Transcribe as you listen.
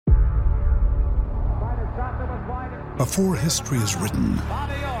Before history is written,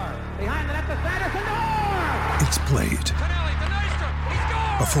 it's played.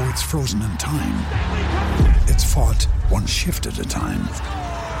 Before it's frozen in time, it's fought one shift at a time.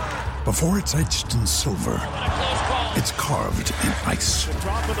 Before it's etched in silver, it's carved in ice.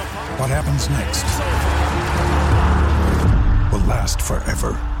 What happens next will last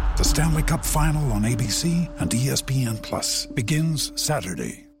forever. The Stanley Cup Final on ABC and ESPN Plus begins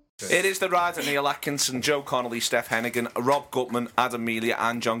Saturday. It is the ride of Neil Atkinson, Joe Connolly, Steph Hennigan, Rob Gutman, Adam Melia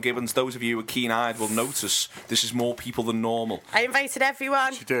and John Gibbons. Those of you who are keen-eyed will notice this is more people than normal. I invited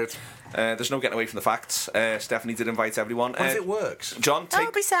everyone. She did. There's no getting away from the facts. Stephanie did invite everyone. What if it works? John,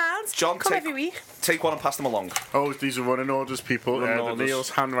 That'll be sound. John, come every week. Take one and pass them along. Oh, these are running orders, people. The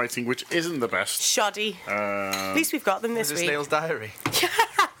Neil's handwriting, which isn't the best. Shoddy. At least we've got them this week. Neil's diary.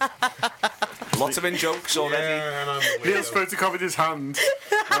 Lots of in-jokes already. Yeah, Neil's photocopied his hand.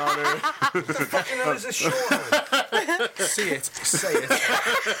 Fucking hell is this short? See it. Say it.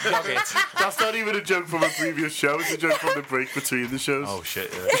 Log it. That's not even a joke from a previous show. It's a joke from the break between the shows. Oh,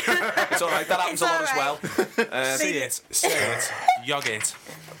 shit, yeah. It's alright, that happens a lot as well. See it. Say it. Yog it.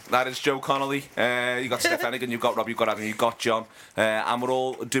 That is Joe Connolly. You got Steph Hennigan, you've got Rob, you've got Adam, you've got John. And we're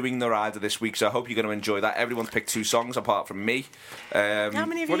all doing the rider this week, so I hope you're going to enjoy that. Everyone's picked 2 songs apart from me. How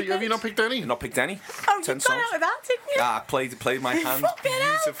many have you Have you not picked any? You've not picked any? Oh, you 10 got songs. out of that, didn't you? I played my hand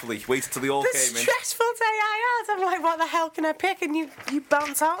beautifully. Waited till they all The came in. stressful day I had. I'm like, what the hell can I pick? And you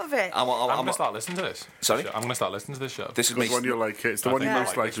bounce out of it. I'm going to start listening to this. Sorry? I'm going to start listening to this show. This is It's the me. one you like. It's the I one you're think I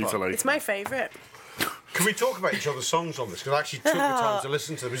most like likely this to one. like. It's my favourite. Can we talk about each other's songs on this? Because I actually took the time to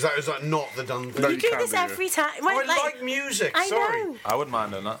listen to them. Is that not the done thing? No, You do can't this do it. every time. I like music. I Sorry. know. I wouldn't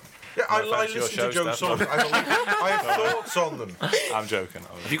mind doing that. Yeah, I No offence to your listen to show, Joe's Steph. songs. I have thoughts on them. I'm joking.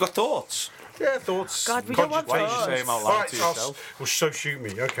 Have you got thoughts? Yeah, thoughts. God, we don't want Why did you thoughts. say them out All loud right, to yourself? well, so shoot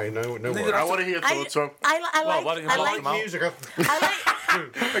me. Okay, no worries. I want to hear thoughts on. I Well, why don't you I block like them out? Music.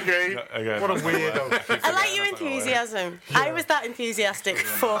 Okay. Again. What a weirdo. I like your enthusiasm. I was that enthusiastic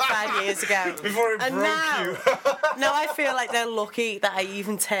 4 or 5 years ago. Before it And broke now, you. now I feel like they're lucky that I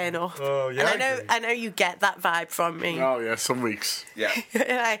even turn up. Oh, yeah, And I agree. I know you get that vibe from me. Oh, yeah, some weeks. Yeah.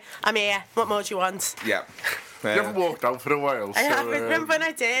 I'm here. What more do you want? Yeah. You haven't walked out for a while. I so, haven't. Remember when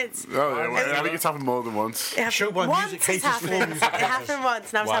I did? Oh, yeah, well, I think it's happened more than once. It happened Show by once. music It haters for happened. music It happened once,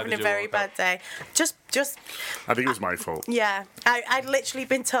 and I was Why having a did you very walk bad out? day. Just. I think it was my fault. Yeah, I'd literally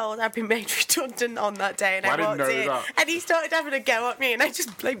been told I'd been made redundant on that day, and I I didn't walked know in, that. and he started having a go at me, and I just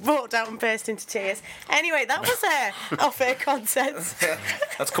walked out and burst into tears. Anyway, that was off-air content.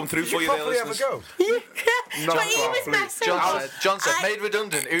 That's come through for Did you you there, properly have a listeners. go? Not But he was properly. messing. John said, I- made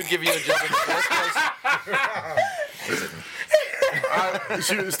redundant. Who'd give you a job in the first place?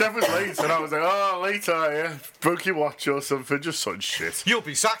 Steph was late, and I was like, oh, later, yeah. Broke your watch or something, just such shit. You'll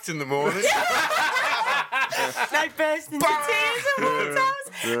be sacked in the morning. And I burst into tears and walked out,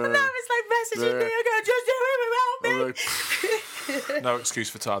 and I was like messaging me, I go, just do it I'm without me. like, No excuse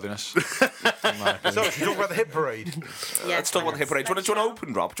for tardiness. So, should we talk about the hit parade? Let's talk about the hit parade. Do you want to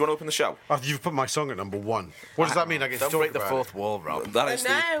open, Rob? Do you want to open the show? After you've put my song at number 1. What does that mean? I get to Don't talk break the about fourth wall, Rob. That is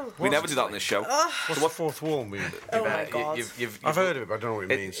know. we never do that on this show. What's the fourth wall mean? Oh my God. I've heard of it, but I don't know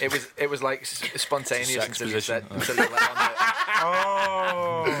what it means. It was like spontaneous Sex until you position. said until you let on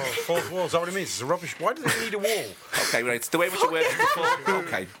Oh, fourth wall. Is that what it means? It's a rubbish. Why do they need a wall? Okay, right. The way in which it works before.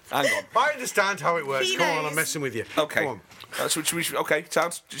 Okay, hang on. I understand how it works. He Come on, knows. I'm messing with you. Okay. Come on. Okay,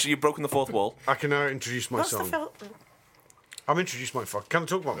 sounds. So you've broken the fourth wall. I can now introduce my What's the song. film? I'm introducing my fuck. Can I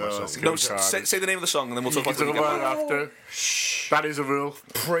talk about my song? it's No, good. say the name of the song and then we'll talk You about can it. talk when we about get it back. after. That is a rule.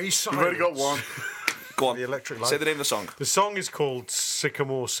 Praise You've already got one. Go on. The Electric Light. Say the name of the song. The song is called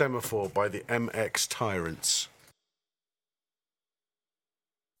Sycamore Semaphore by the MX Tyrants.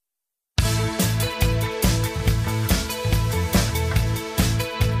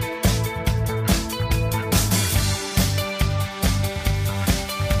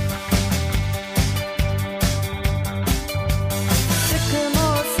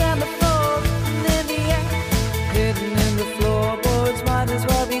 Sycamore semaphore in the air, hidden in the floorboards, might as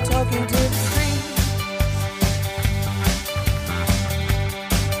well be talking to the screen.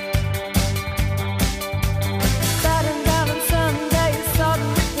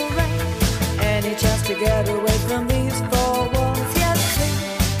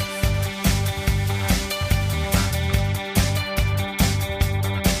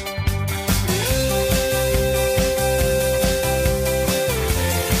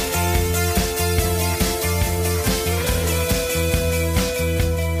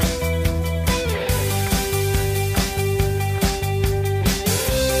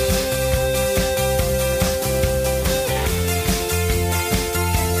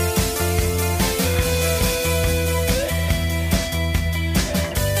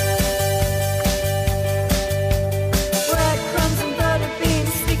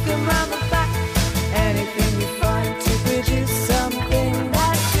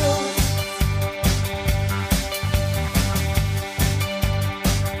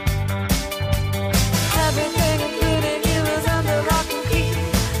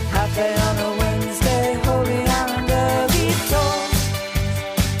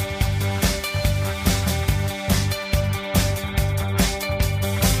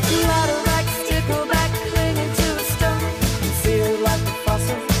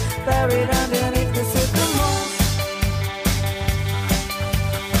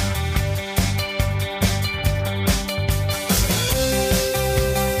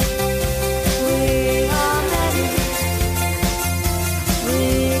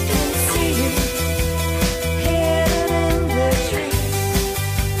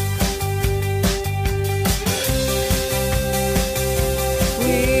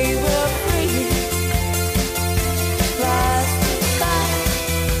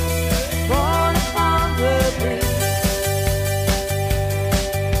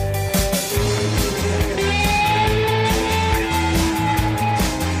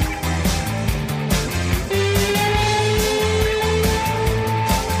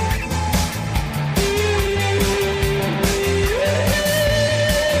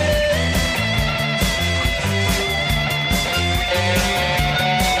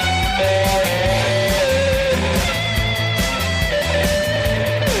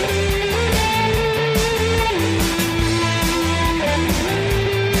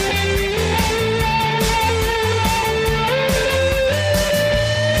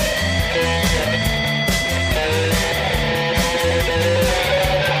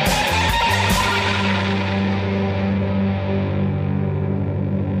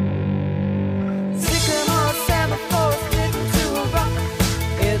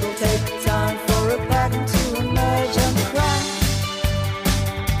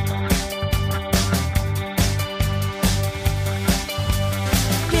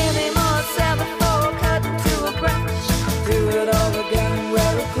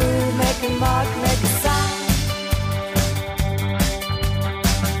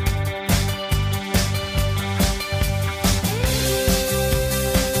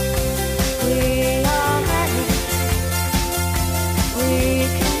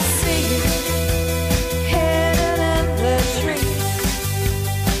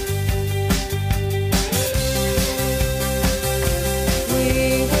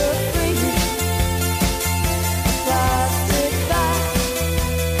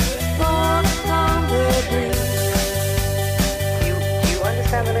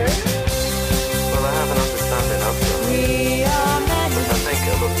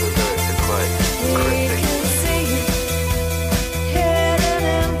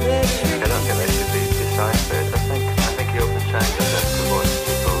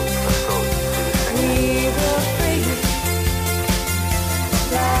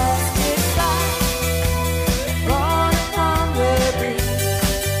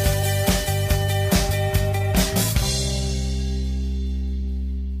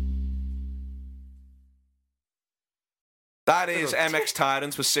 That is MX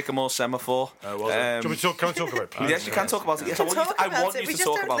Tyrants with Sycamore Semaphore. was it? Can I talk about it, please? Yes, you can talk about it. Yes, I want you to, I want you We to just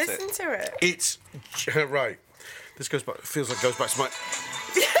talk don't about listen it. to it. It's right. This goes back. Feels like it goes back to my.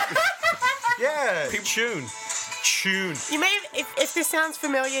 Yeah, tune. You may have, if this sounds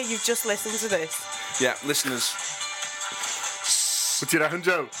familiar, you've just listened to this. Yeah, listeners. What do you reckon,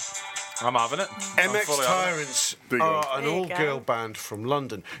 Joe? I'm having it. I'm MX fully having it. Tyrants Oh, are There an you all-girl go. band from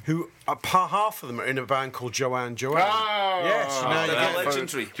London who half of them are in a band called Joanne Joanne. Oh, Yes, now you they're get it.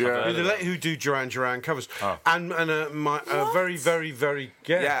 legendary. Who do Joanne covers, and very very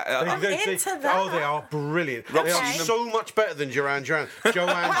Yeah, I'm into that. Oh, they are brilliant. They are Okay. so much better than Joanne Joanne. Joanne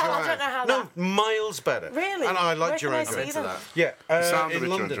I don't know how no, that- miles better. Really? And I like Where can I Joanne see Joanne. them? Yeah, sound of in it,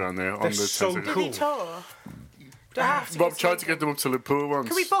 London. Joanne, there, on They're the so 10th of Did cool. he tour? Do I have to Rob go tried see to get them up to Liverpool once.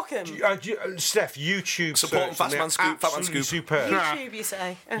 Can we book him? Steph, YouTube Supporting search, Fat and Man they're Scoop, Fat Man absolutely Scoop. Superb. YouTube, you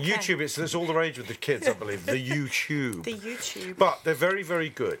say? Okay. YouTube, it's all the rage with the kids, I believe. The YouTube. The YouTube. But they're very, very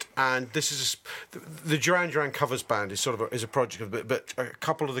good. And this is the Duran Duran covers band is sort of is a project of, but a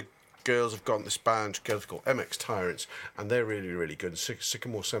couple of the girls have got this band together called MX Tyrants, and they're really, really good.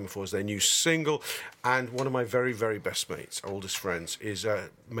 Sycamore Semaphore is their new single, and one of my very, very best mates, oldest friends, is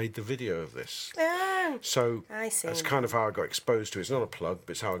made the video of this. Oh, So I see. that's kind of how I got exposed to it. It's not a plug,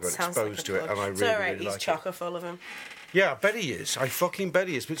 but it's how I got sounds exposed like to a it, plug. and I It's really, all right, really he's like chocker it. full of him. Yeah, I bet he is. I fucking bet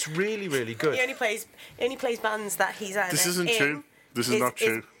he is. But it's really, really good. He only plays bands that he's either This isn't in, true. This is not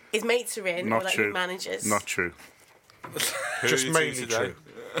true. His mates are in, or Not that true. he manages. Not true. Who Just are you mainly two today? true.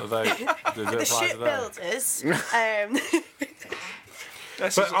 Are they, does it The apply to shipbuilders.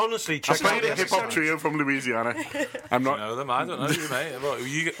 But honestly, I check out played a the hip hop trio from Louisiana. I'm Do you not. know them? I don't know you, mate.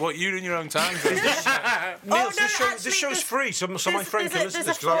 What you do in your own time? Neil, no, this actually, show's there's- free, so my there's- friend can there's listen to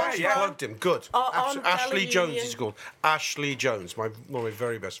a this because I flag actually on- plugged him. Good. on Ashley Bella Jones, Union. he's called. Ashley Jones, one of my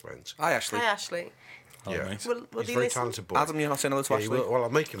very best friends. Hi, Ashley. Hi, Ashley. Yeah. mate. Will He's he a very listen? talented boy. Adam, you're not saying hello to Yeah, he Ashley? will. Well, I'll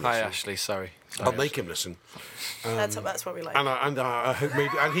make him listen. Hi, Ashley. Sorry. I'll make him listen. That's what we like. And I hope maybe,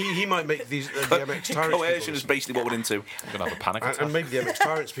 and he might make these the MX Tyrants people Coercion is listen. basically what we're into. I'm gonna have a panic attack. And maybe the MX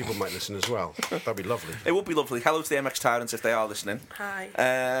Tyrants people might listen as well. That'd be lovely. It would be lovely. Hello to the MX Tyrants if they are listening.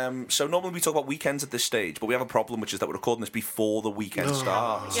 Hi. So normally we talk about weekends at this stage, but we have a problem, which is that we're recording this before the weekend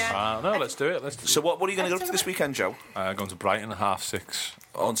starts. Yeah. No, let's do it. Let's do it. So what are you going to go up to this weekend, Joe? Going to Brighton at 6:30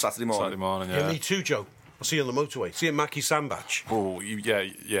 On Saturday morning? Saturday morning. Yeah, Yeah. me too, Joe. I'll see you on the motorway. See you at Mackie Sandbach. Oh,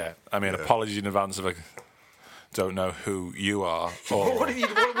 yeah. I mean, apologies in advance if I don't know who you are. Or What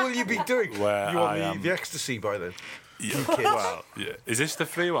will you be doing? Where you I on am. the ecstasy by then? Yeah. You kids. Well, yeah. Is this the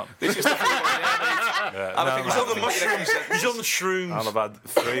free one? This is the free one, yeah, Yeah, I no, think no, it's on the no. mushrooms. He's on the shrooms. I'll have had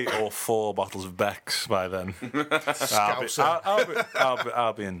 3 or 4 bottles of Beck's by then.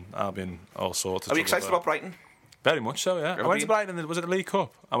 I'll be in all sorts of Are you trouble excited there. about Brighton? Very much so, yeah. I Ever went to been? Brighton, was it the League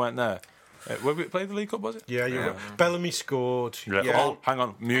Cup? I went there. Where we played the League Cup, was it? Yeah, you're right. Bellamy scored. Oh, hang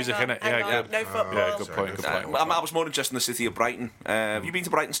on. Music, Hang on, innit? hang Yeah, on, good. no football. Yeah, good point, good point. I was more interested in the city of Brighton. Have you been to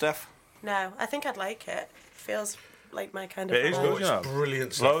Brighton, Steph? No, I think I'd like it. Feels like my kind of. It is vibe. good, you know.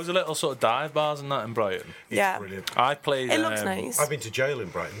 Brilliant stuff. Loads of little sort of dive bars and that in Brighton. Yeah. Brilliant. I played. It looks nice. I've been to jail in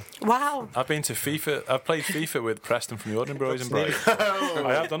Brighton. Wow. I've been to FIFA. I've played FIFA with Preston from the Ordinary Boys in Brighton.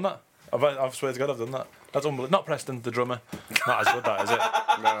 I have done that. I swear to God, I've done that. That's unbelievable. Not Preston, the drummer. Not as good, that is it?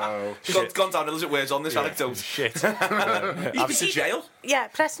 No. Gone down as it wears on this anecdote. Shit. You've been to jail? Yeah,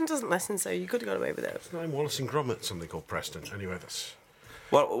 Preston doesn't listen, so you could have got away with it. I'm Wallace and Gromit, something called Preston. Anyway, that's.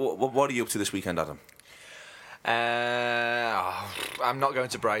 What are you up to this weekend, Adam? I'm not going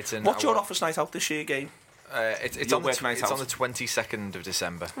to Brighton. What's I your want- office night out this year game? It's Your on the work night it's out. on the 22nd of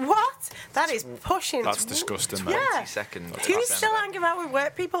December. What? That is pushing. That's disgusting, mate. Yeah. 22nd. of Do you still December. hang about with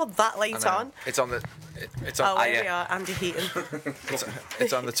work people that late I know. on? It's on the. It's Oh, on. here we are, Andy Heaton.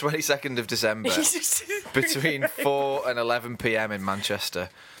 It's on the 22nd of December between 4 and 11 p.m. in Manchester.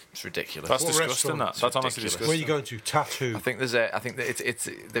 It's ridiculous. That's What disgusting, that. restaurant? That's honestly ridiculous. Where are disgusting. you going to? Tattoo. I think there's a. I think that it's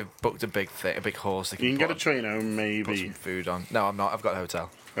they've booked a big horse. They can You can get put a train home, put some maybe. food on. No, I'm not. I've got a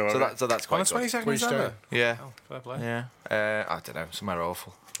hotel. Oh, so alright. that's On quite the good. 22nd Where you December? Yeah. Oh, fair play. Yeah. I don't know. Somewhere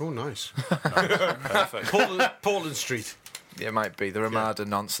awful. Oh, nice. Perfect. Portland Street. Yeah, it might be the Ramada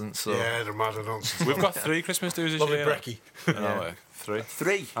nonsense. Or, Yeah, the mad nonsense. We've got 3 Christmas dues this Lovely year. brekkie. No, 3.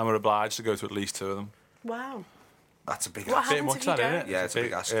 3. And we're obliged to go to at least 2 of them. Wow. That's a big What ask. Bit happens much, if you that, don't? isn't it? Yeah, it's a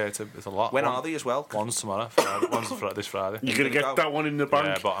big ask. Yeah, it's a lot. When One- are they as well? One's tomorrow. Friday. One's this Friday. You're going to gonna get go? that one in the bank.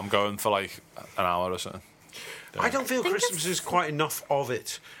 Yeah, but I'm going for like an hour or something. I don't feel Christmas is quite enough of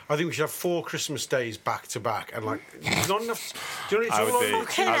it. I think we should have 4 Christmas days back to back, and like, it's not enough. Do you know, it's I all would be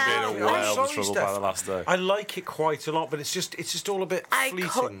over- in a world of trouble by Steph. the last day. I like it quite a lot, but it's just all a bit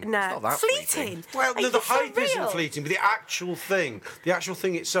fleeting. No, that fleeting. Well, Are the you hype for isn't real? fleeting, but the actual thing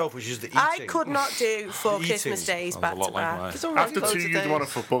itself, which is the eating. I could not do 4 Eating. Christmas days Sounds back a lot to like back. mine. There's already After loads 2, of you'd want a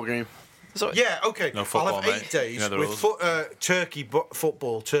days. football game. Yeah, okay. No football, I'll have 8 mate. days You know the with rules. turkey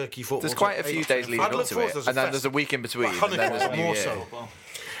football. There's quite a few days leading I'd up look to forward it, to and then there's a week in between, and then there's a New more Year. so.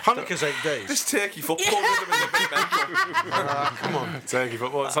 Hanukkah's 8 days. This turkey football rhythm is a bit mental. Come on. Turkey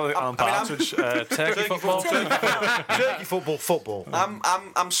football. It's like Alan Partridge. Turkey football. Turkey football.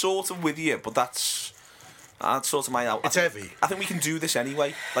 I'm sort of with you, but that's sort of my out. It's heavy. I think we can do this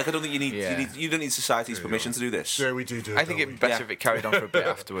anyway. Like, I don't think Yeah. you don't need society's permission to do this. Yeah, we do it. I think it'd be better Yeah. if it carried on for a bit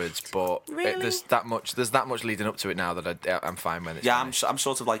afterwards, but Really? there's that much leading up to it now that I'm fine when it's Yeah, finished. I'm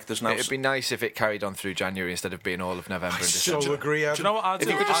sort of like, there's no. It'd be nice if it carried on through January instead of being all of November and December. So agree. Do you know what I'd If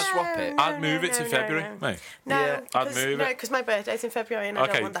do? you could just swap it. I'd move it to February, mate. No, Yeah. I'd move it. because my birthday's in February and I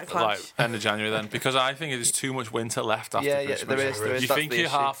Okay, don't want that clash. like end of January then, because I think it is too much winter left after Yeah, Christmas. there is. You That's think the you're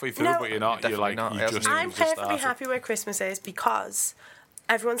issue. halfway through, No, but you're not. You're definitely like, not. you It just. hasn't I'm you've just perfectly started. happy where Christmas is because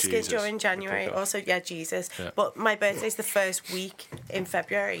everyone's skids Jesus. during January. Okay. Also, Jesus. Yeah. But my birthday's the first week in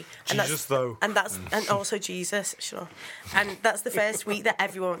February. And Jesus, though. And also Jesus, sure. And that's the first week that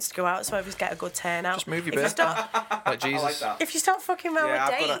everyone wants to go out, so I always get a good turnout. Just move your If you birthday. start- Like Jesus. I like that. If you start fucking around Yeah,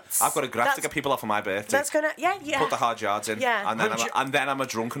 with dates, I've got a graph to that's- get people off on my birthday. That's gonna, yeah. Put the hard yards in, Yeah. and then I'm a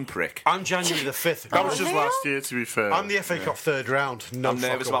drunken prick. I'm January the 5th. That was just really? last year, to be fair. I'm the FA Cup third round. No, I'm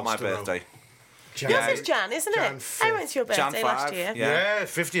nervous fuck about my wants to know. birthday. Yours is Jan, isn't Jan it? 5th. I went to your Jan birthday last 5, year. yeah. Yeah,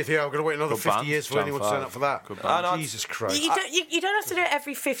 50th. Yeah, I've got to wait another Good 50 band, years for Jan anyone to turn 5. up for that. Good band. Oh, no, Jesus Christ. You don't have to do it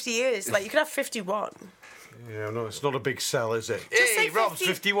every 50 years. Like, you could have 51. Yeah, no, it's not a big sell, is it? Just say Hey, Rob's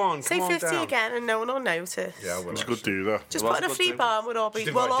 51. Say Come on 50 down. again and no one will notice. Yeah, well, It's good to do that. Just Well, put in a that's flea good bar, we'll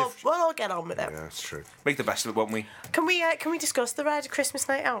all get on with it. Yeah, that's true. Make the best of it, won't we? Can we discuss the ride Christmas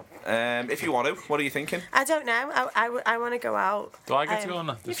night out? If you want to, what are you thinking? I don't know. I want to go out. Do I get to go on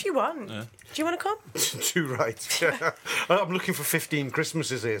that? If you want. Yeah. Do you want to come? Too right. Yeah. I'm looking for 15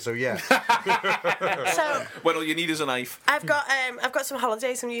 Christmases here, so yeah. So Well, all you need is a knife. I've got some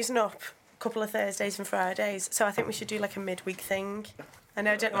holidays I'm using up. A couple of Thursdays and Fridays. So I think we should do like a midweek thing. I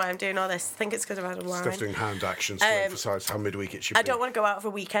don't know why I'm doing all this. I think it's because I've had a wine. Stuff doing hand actions to emphasise how midweek it should I be. don't want to go out of a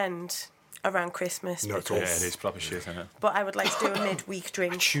weekend around Christmas. No, it's Yeah, because- it is proper shit, isn't it? But I would like to do a midweek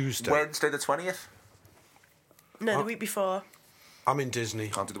drink. Tuesday. Wednesday the 20th. No, the week before. I'm in Disney.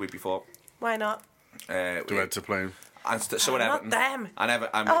 Can't do the week before. Why not? Do it to play. So in Not Everton. them.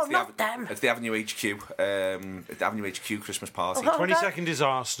 It's the not them. It's the Avenue HQ. It's the Avenue HQ Christmas party. Oh, 22nd is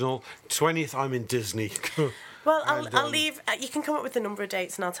Arsenal. 20th, I'm in Disney. Well, And, I'll leave. You can come up with the number of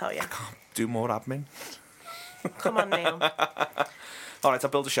dates and I'll tell you. Do more admin. Come on, Neil. All right, I'll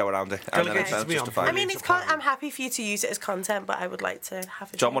build a show around it. And then Delegate it it's to me, I'm justified. I mean, It's I'm happy for you to use it as content, but I would like to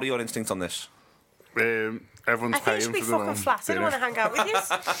have a John, drink. what are your instincts on this? Everyone's I think you paying should be for their fucking own flat. I don't want to dinner. hang out with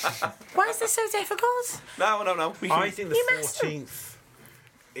you. Why is this so difficult? No. We I can, think the You messed up. 14th,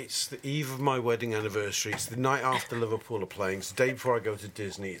 it's the eve of my wedding anniversary. It's the night after Liverpool are playing. It's the day before I go to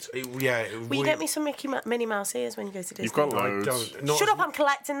Disney. Will you get me some Minnie Mouse ears when you go to Disney? You've got I loads. don't. Not Shut up, I'm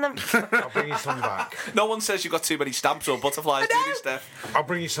collecting them. I'll bring you some back. no one says you've got too many stamps or butterflies, do I you, know. Steph? I'll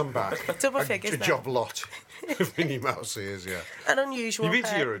bring you some back. Double A figures, then. job lot of Minnie Mouse ears, yeah. An unusual You've been to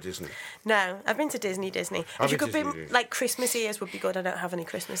pair. Euro Disney? No, I've been to Disney. I've If you been could to be Disney. like Christmas ears would be good. I don't have any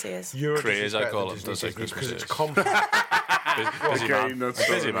Christmas ears. Euro Craze, Disney's I better call than it, does say Disney Christmas because it's ears. compact. Busy Okay, man. that's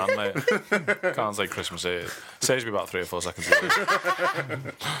Busy all man, mate. Can't say Christmas here. Saves me about 3 or 4 seconds.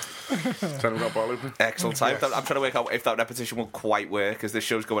 Tell them about ball open. Excellent. I'm trying to work out if that repetition will quite work, because this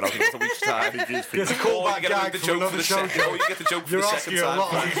show's going out in a week's time. It's a Or callback you get gag the from joke for another the show. second. Or you get the joke for You're the asking second a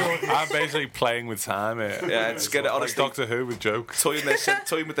lot of time. these audience. I'm basically playing with time here. Yeah, it's good. Like Honestly, Doctor Who with jokes. toying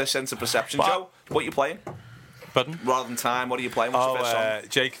with their sense of perception. But- Joe, what are you playing? Pardon? Rather than time, what are you playing? What's Oh, your first song?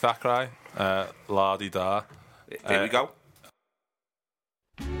 Jake Thackeray, La Di Da. Here we go.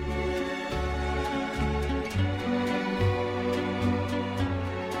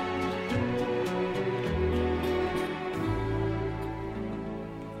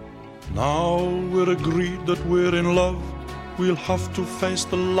 Now we're agreed that we're in love, we'll have to face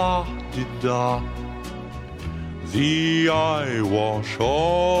the la-di-da. The eyewash,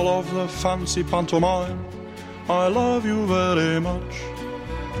 all of the fancy pantomime. I love you very much.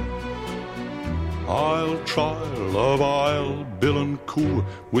 I'll try love, I'll bill and coo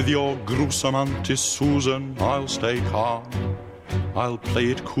with your gruesome Auntie Susan. I'll stay calm, I'll play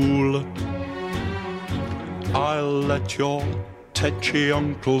it cool. I'll let your tetchy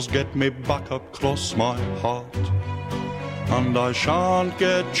uncles get me back up across my heart. And I shan't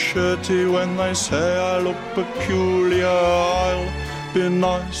get shirty when they say I look peculiar. I'll be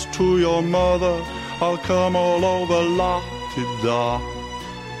nice to your mother, I'll come all over la-ti-da.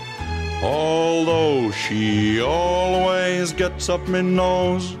 Although she always gets up me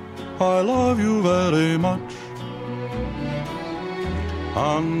nose, I love you very much.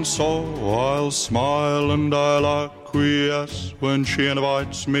 And so I'll smile and I'll acquiesce when she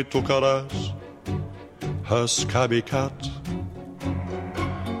invites me to caress her scabby cat.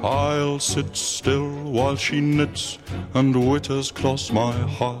 I'll sit still while she knits and witters cross my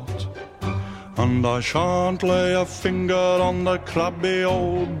heart. And I shan't lay a finger on the crabby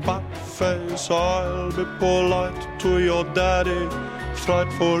old bat face. I'll be polite to your daddy,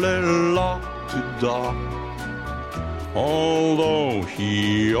 frightfully la-ti-da. Although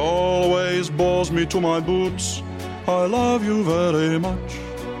he always bores me to my boots, I love you very much.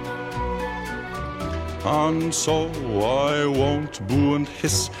 And so I won't boo and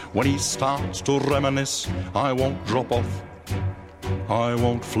hiss when he starts to reminisce. I won't drop off, I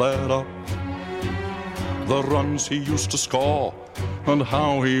won't flare up the runs he used to score and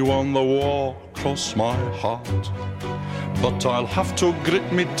how he won the war cross my heart. But I'll have to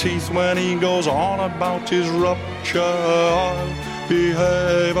grit me teeth when he goes on about his rupture. I'll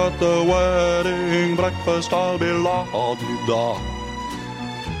behave at the wedding breakfast, I'll be la-di-da.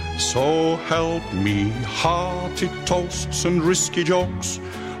 So help me, hearty toasts and risky jokes,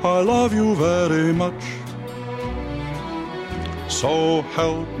 I love you very much. So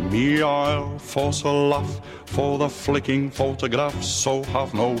help me, I'll force a laugh for the flicking photographs. So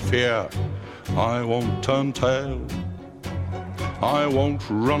have no fear, I won't turn tail, I won't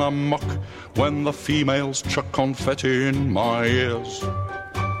run amok when the females chuck confetti in my ears.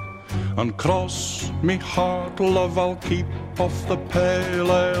 And cross me heart, love, I'll keep off the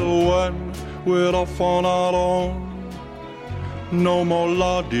pale ale when we're off on our own. No more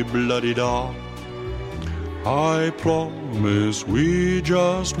la-di-bloody-da. I promise we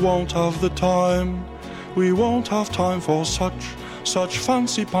just won't have the time. We won't have time for such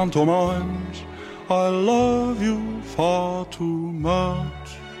fancy pantomimes. I love you far too much.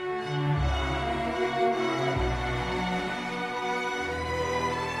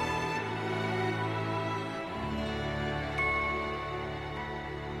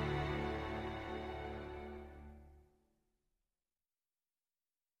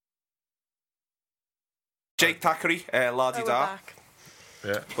 Jake Thackeray, La-di-da. We're back.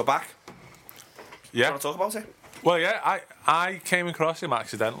 Yeah. We're back. Yeah. Do you want to talk about it? Well, yeah, I came across him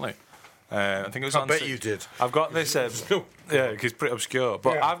accidentally. I think it was. I bet you did. I've got this. Yeah, it's pretty obscure.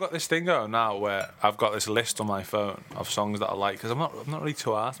 But yeah. I've got this thing going now where I've got this list on my phone of songs that I like because I'm not really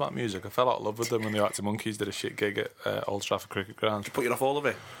too arsed about music. I fell out of love with them when the Arctic Monkeys did a shit gig at Old Trafford Cricket Ground. Did you put you off all of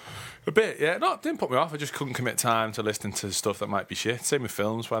it? A bit, yeah. No, it didn't put me off. I just couldn't commit time to listening to stuff that might be shit. Same with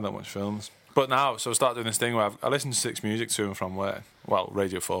films, why I don't watch films. But now, so I start doing this thing where I listen to 6 music to and from work. Well,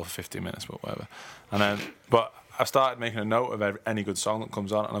 Radio 4 for 15 minutes, but whatever. And then, but I started making a note of any good song that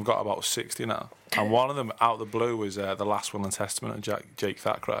comes on, and I've got about 60 now. And one of them, out of the blue, was The Last Will and Testament of Jake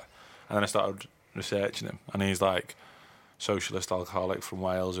Thackeray. And then I started researching him, and he's like socialist alcoholic from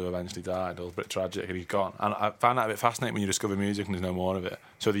Wales who eventually died. It was a bit tragic, and he's gone. And I find that a bit fascinating when you discover music and there's no more of it.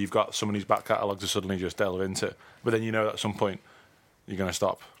 So that you've got somebody's back catalogue to suddenly just delve into. But then you know that at some point you're going to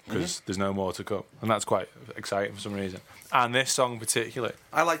stop because there's no more to come, and that's quite exciting for some reason. And this song particularly,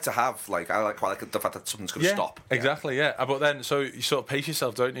 I like to have quite like the fact that something's going to stop. Exactly, yeah. But then so you sort of pace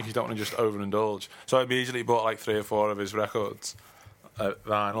yourself, don't you? Because you don't want to just overindulge. So I immediately bought like 3 or 4 of his records,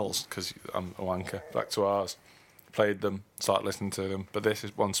 vinyls, because I'm a wanker. Back to ours, played them, started listening to them. But this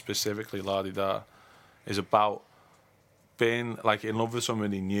is one specifically, La-di-da, is about being like in love with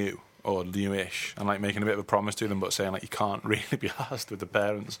somebody new or newish, and like making a bit of a promise to them, but saying like you can't really be arsed with the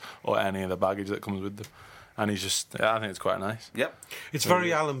parents or any of the baggage that comes with them. And he's just, I think it's quite nice. Yep. It's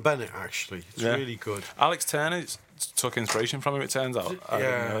very Alan Bennett, actually. It's really good. Alex Turner took inspiration from him, it turns out. I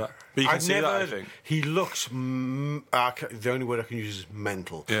didn't know that. But you can see that, I think. He looks, the only word I can use is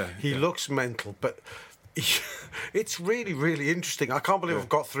mental. Yeah. He looks mental, but it's really, really interesting. I can't believe I've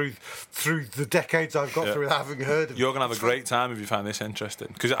got through the decades I've got through having heard of it. You're going to have a great time if you find this interesting.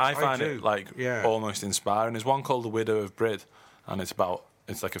 Because I find it like almost inspiring. There's one called The Widow of Brid, and it's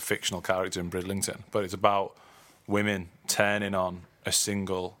like a fictional character in Bridlington, but it's about women turning on a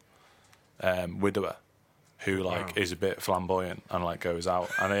single widower who is a bit flamboyant and like goes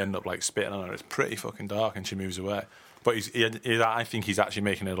out, and they end up like spitting on her. It's pretty fucking dark, and she moves away. But I think he's actually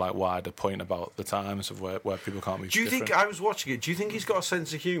making a like wider point about the times of where people can't be. Do you think I was watching it? Do you think he's got a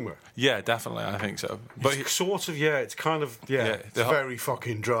sense of humour? Yeah, definitely. I think so. But It's sort of, yeah. It's kind of, it's very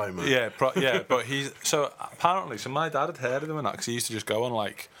fucking dry, man. Yeah, but he's so apparently. So my dad had heard of him and that because he used to just go on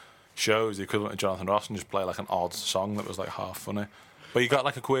like shows, the equivalent of Jonathan Ross, and just play like an odd song that was like half funny. But he got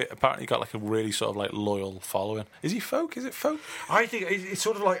like apparently he got like a really sort of like loyal following. Is he folk? Is it folk? I think it's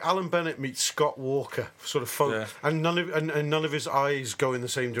sort of like Alan Bennett meets Scott Walker, sort of folk, and none of his eyes go in the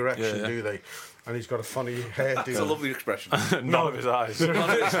same direction, do they? And he's got a funny hairdo. It's a lovely expression. None of his eyes. We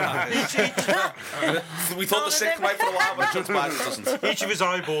thought the sick came out for a while, but Judge Biden doesn't. Each of his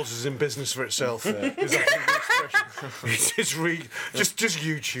eyeballs is in business for itself. Is that the expression? It's really just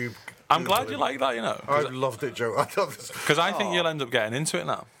YouTube. I'm glad you like that, you know. I loved it, Joe. I thought because I think you'll end up getting into it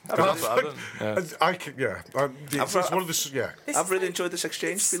now. That's what it's one of the I've really enjoyed this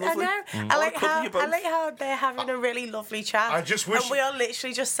exchange. It's been lovely. I know. I like how they're having a really lovely chat. I just wish, and we are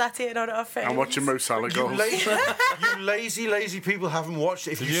literally just sat here on our phones. I'm watching Mo Salah goals. You lazy people haven't watched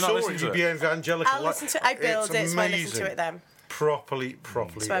it. If you saw it, you'd be evangelical. I'll listen to it. I build it, so I listen to it then. Properly.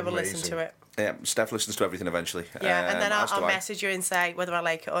 So I will listen to it. Yeah, Steph listens to everything eventually. Yeah, and then I'll message you and say whether I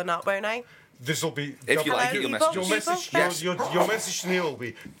like it or not, won't I? This will be. If you like it, you'll message. Your message to Neil will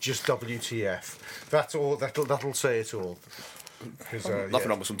be just WTF. That's all. That'll say it all. Nothing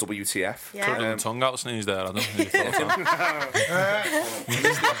wrong with some WTF. Yeah. Tongue out sneeze there. I don't know if you thought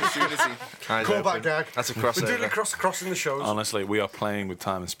Call back gag. That's a crossover. We're doing crossing the shows. Honestly, we are playing with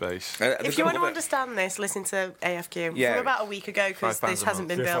time and space. If you want to understand this, listen to AFQ from about a week ago because this hasn't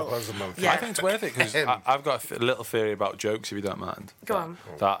been built. I think it's worth it because I've got a little theory about jokes, if you don't mind. Go on.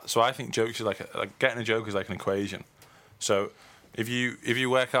 So I think jokes is like getting a joke is like an equation. So if you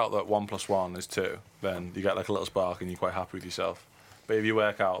work out that 1 + 1 is 2, then you get like a little spark and you're quite happy with yourself. But if you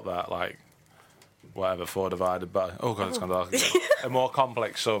work out that like whatever 4 divided by it's gone dark again, a more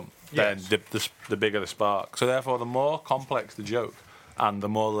complex sum, then the bigger the spark. So therefore, the more complex the joke and the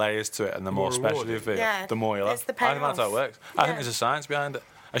more layers to it and the more special you feel, the more you laugh. I think that's how it works. I think there's a science behind it.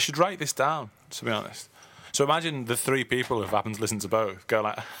 I should write this down, to be honest. So imagine the 3 people who happen to listen to both go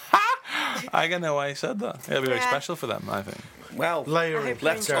like, I don't know why he said that. It'll be very special for them, I think. Well,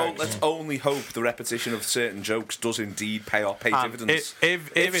 let's let's only hope the repetition of certain jokes does indeed pay dividends.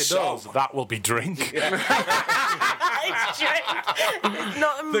 If it does, that will be drink. It's drink. It's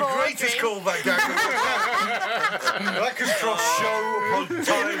not more the greatest callback gag. That can cross show upon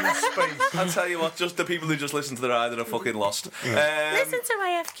time and space. I'll tell you what, just the people who just listen to the ride are fucking lost. Listen to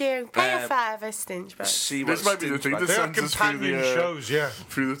AFQ. Pay a $5 stinge back. This might be the thing that sends us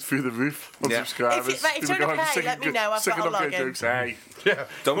through the roof on subscribers. If you don't pay, let me know. I've got a login. Jokes, hey.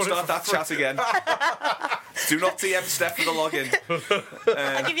 Don't start that chat again. Do not DM Steph for the login.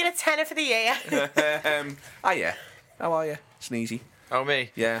 I'll give you a tenner for the year. Yeah. How are you? Sneezy. Oh,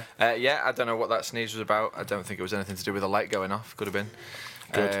 me? Yeah. I don't know what that sneeze was about. I don't think it was anything to do with a light going off. Could have been.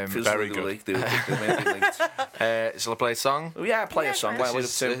 Good. Very good. Shall I play a song? Oh, yeah, play a song.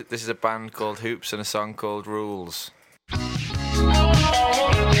 This is a band called Hoops and a song called Rules.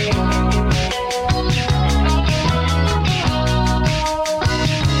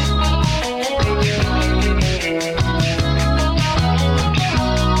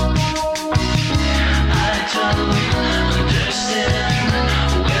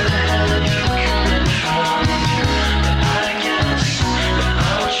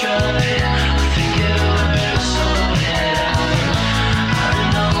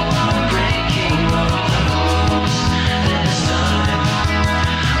 Breaking all the rules this time.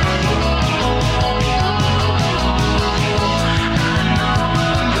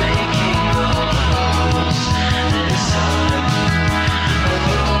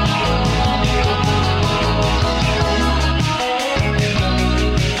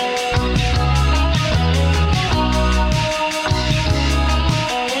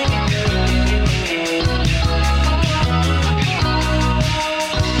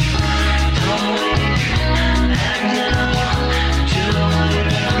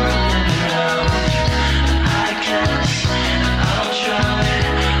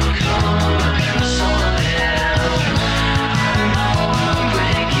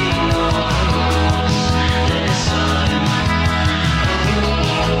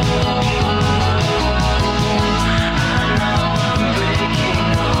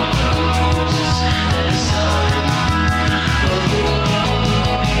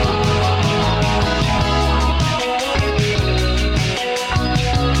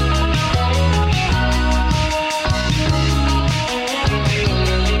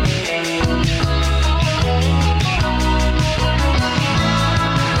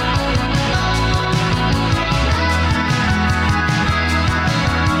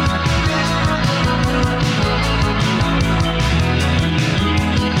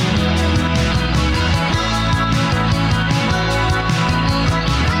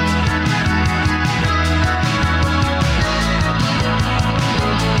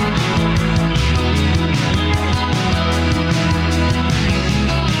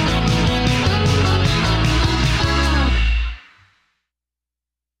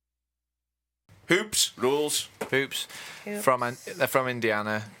 Hoops. Hoops. They're from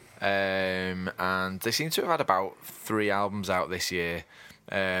Indiana, and they seem to have had about 3 albums out this year.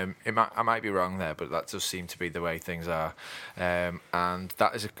 I might be wrong there, but that does seem to be the way things are. And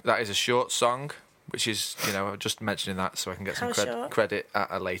that is a short song, which is, just mentioning that so I can get some credit at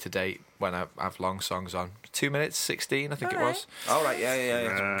a later date when I have long songs on. 2 minutes 16, I think it was. All right,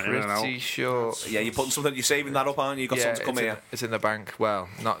 yeah. Pretty short. Yeah, you're putting something. You're saving that up, aren't you? You got something to come here. It's in the bank. Well,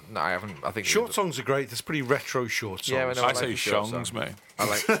 I haven't. I think short songs are great. There's pretty retro short songs. Yeah, I say shongs, mate. I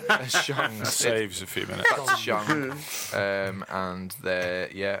like shongs. That saves a few minutes. That's a shong. And they're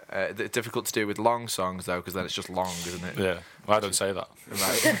difficult to do with long songs though, because then it's just long, isn't it? Yeah. Well, I don't say that.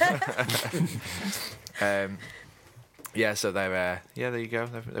 Right. So they're there you go.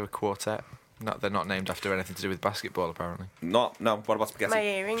 They're a quartet. They're not named after anything to do with basketball, apparently. No. What about spaghetti? My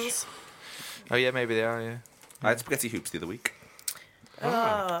earrings. Oh yeah, maybe they are. Yeah. I had spaghetti hoops the other week.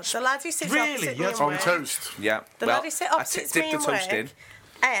 Oh, the lad who sits opposite me on toast. Yeah. The lad who sits opposite me the toast in.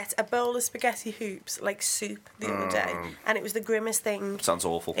 ate a bowl of spaghetti hoops like soup the other day, and it was the grimmest thing. Sounds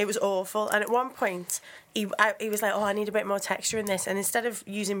awful. It was awful. And at one point, he was like, "Oh, I need a bit more texture in this." And instead of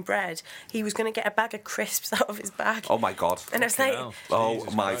using bread, he was going to get a bag of crisps out of his bag. Oh my god! And I was like, "Oh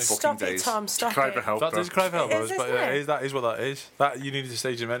my stop fucking it, days!" Tom, stop Cry it. for help. That is cry for help, It is, but isn't it? that is what that is. That you needed to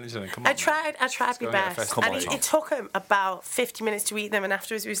stage invention. Come on. I tried my go and get a best, festival. and it took him about 50 minutes to eat them. And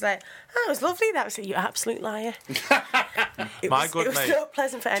afterwards, he was like, "Oh, it was lovely." That was like, "You absolute liar." It was not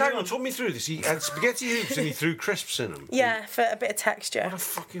pleasant for anyone. Hang on, talk me through this. He had spaghetti hoops and he threw crisps in them. Yeah, for a bit of texture. What a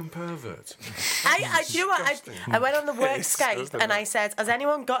fucking pervert. Do you know what? I went on the work Skype and I said, "Has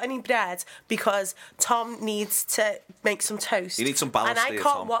anyone got any bread? Because Tom needs to make some toast. You need some balance and I there,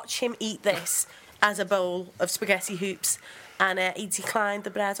 can't Tom. watch him eat this as a bowl of spaghetti hoops." And he declined the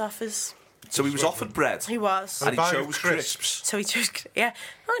bread offers. So he was offered bread. He was. And he chose crisps. So he chose, yeah.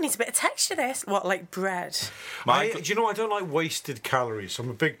 Oh, it needs a bit of texture, this. What, like bread? Do you know, I don't like wasted calories. I'm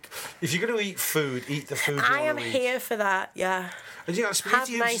a big... If you're going to eat food, eat the food you I am want to eat. here for that, yeah. And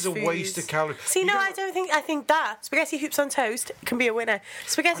spaghetti hoops is a waste of calories. See, no, I think that spaghetti hoops on toast can be a winner.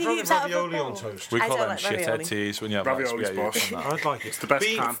 Spaghetti hoops out of a ravioli bowl. on toast. We I call don't them like ravioli. shithead teas when you have Ravioli's spaghetti boss. hoops on that. I'd like it. It's the best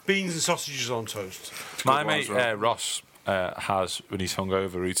pan. Beans and sausages on toast. My good mate one as well. Ross has, when he's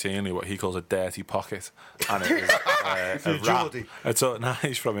hungover, routinely what he calls a dirty pocket, and it is a wrap. Geordie. No,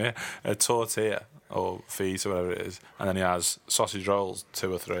 he's from here. A tortilla or feet or whatever it is, and then he has sausage rolls,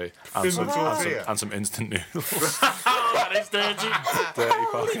 2 or 3, and some instant noodles. That is dirty. Dirty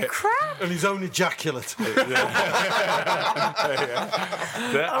pocket. Crap! And his own ejaculate.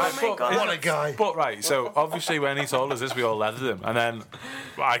 Oh my God. What a guy. But right, so obviously when he told us this, we all leathered him, and then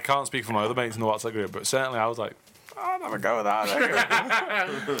I can't speak for my other mates in the WhatsApp group, but certainly I was like, I'll never go with that.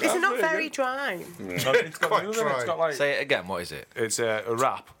 Is it not very dry? It's got Quite noodles in it. It's dry. got like Say it again. What is it? it's a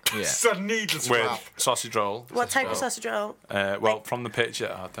wrap Yeah. It's a needless with wrap. sausage roll. What type of sausage roll? Well, from the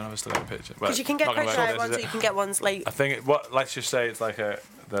picture, I don't know if I still have a picture. Because you can get quite dry ones, or you can get ones late. I think let's just say it's like the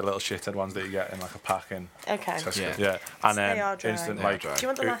little shithead ones that you get in like a pack in. Okay. Yeah, and They then are dry. instant They are like. dry. Do you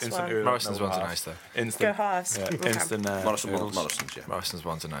want the last instant one? noodle- Morrison's no, ones are halves. nice though. Instant. Go halves. Yeah, Okay. instant. Morrison's, yeah. Morrison's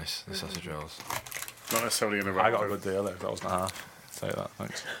ones are nice. The sausage rolls. Not necessarily in a I wrap. got a good deal there. That wasn't a half. Say that.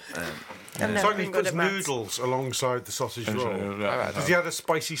 Thanks. I've It's never like he been good puts at maths. noodles alongside the sausage roll. Yeah. Does he add a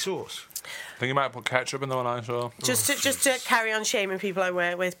spicy sauce? I think you might put ketchup in the one I saw. Just to carry on shaming people I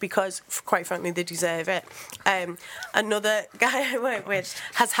work with, because quite frankly they deserve it. Another guy I work with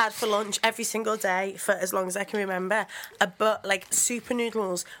has had for lunch every single day for as long as I can remember like super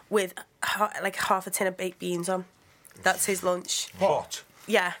noodles with like half a tin of baked beans on. That's his lunch. Hot.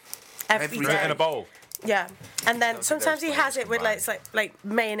 Yeah, every day. In a bowl. Yeah, and then sometimes he has it with like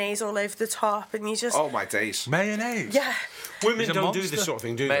mayonnaise all over the top, and you just Oh my days. Mayonnaise. yeah. Women He's a don't do monster. this sort of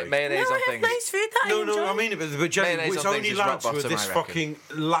thing, do they? Mayonnaise No, on I have things. nice food that I No, enjoy. I mean it, but Jenny, Mayonnaise it's on only things is lads rock with this bottom, I reckon.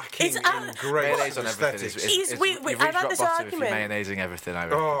 fucking lacking It's in great Mayonnaise on everything aesthetics. He's- we- you've I've reached had rock this bottom if you're argument. mayonnaising everything, I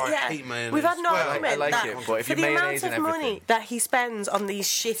reckon. Oh, I Yeah, hate mayonnaise. we've had an Well, argument I like that it, but if for you're the amount mayonnaising of money everything- that he spends on these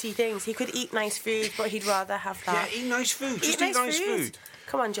shitty things, he could eat nice food, but he'd rather have Yeah, that. eat nice food. Just Eat eat nice food.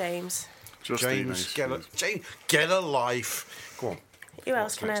 Come on, James. Just James, eat nice food. get a life. Go on. Who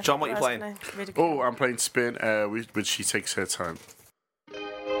else can I? John, what who you else playing? can I ridicule? Oh, I'm playing Spin, which She Takes Her Time.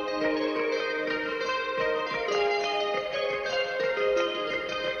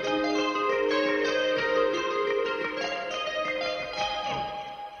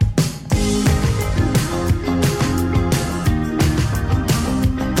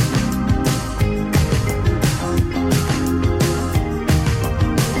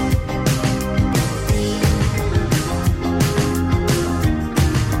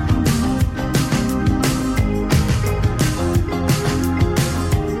 Thank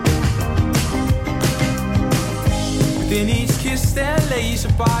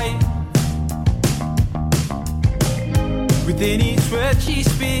laser bite. Within each word she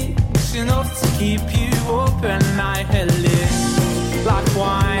speaks, enough to keep you up at night. Her lips like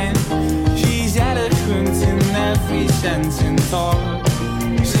wine, she's eloquent in every sentence.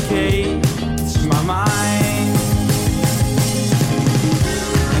 Intoxicates my mind.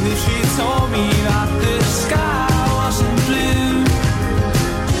 And if she told me that the sky wasn't blue,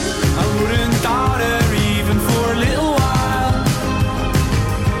 I wouldn't doubt her even for a little while.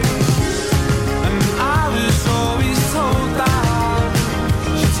 And I was always told that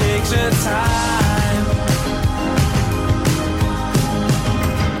she takes her time.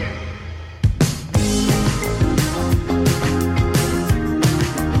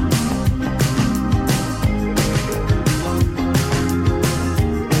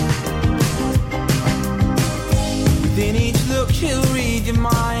 Within each look she'll read your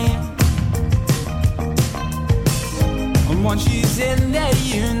mind. And once she's in there,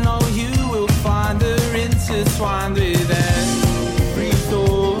 you know you will find her intertwined with every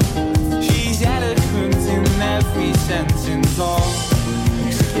thought. She's eloquent in every sentence.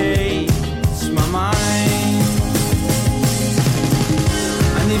 Intoxicates my mind.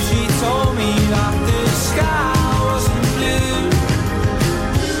 And if she told me that the sky wasn't blue,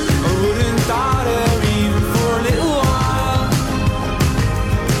 I wouldn't doubt her even for a little while.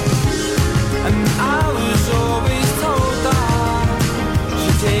 And I was always told that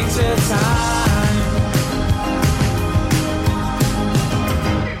she takes her time.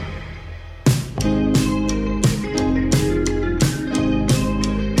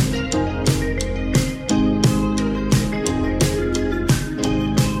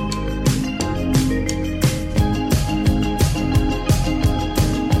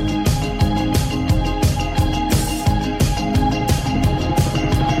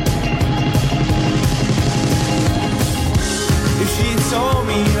 If she told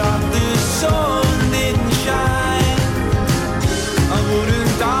me that the sun didn't shine, I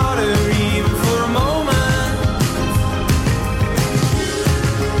wouldn't doubt her even for a moment.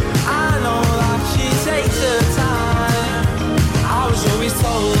 I know that she takes her time. I was always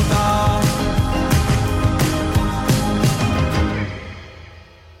told that.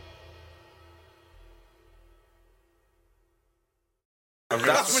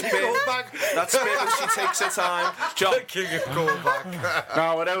 That's spit as she takes her time. John. King of callback.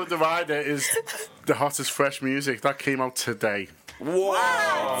 Now, Without the Rider is the hottest fresh music that came out today.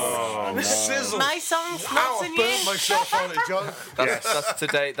 Wow. The sizzle. My song's Ow, not I in burnt you. myself on it, John. That's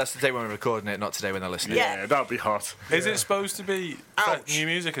today. That's the day when we're recording it, not today when they're listening. Yeah. That'd be hot. Is it supposed to be new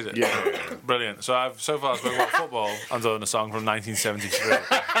music, is it? Yeah. Brilliant. So I've so far spoken about football and done a song from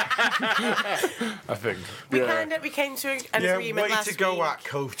 1973. I think. We came to an agreement way last to go week. at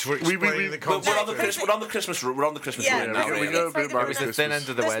Coach for explaining the We're concept. on the Christmas Yeah, route now. we really. go It was the thin end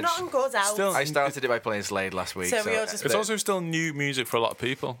of the There's wedge. nothing goes out. Still- I started it by playing Slade last week. So we all just- It's also still new music for a lot of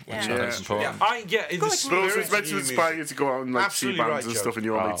people, which I think is important. I get in the But also, it's meant to inspire you to go out and like, see Absolutely bands right, and Joe. stuff in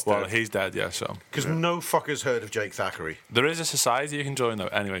your Oh, mates. well, he's dead, yeah, so. Because no fucker's heard of Jake Thackeray. There is a society you can join, though.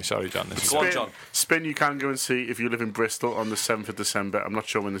 Anyway, sorry, John. This is Go on, John. Spin you can go and see if you live in Bristol on the 7th of December. I'm not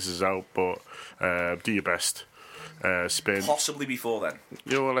sure when this is out, but do your best. Spin. Possibly before then.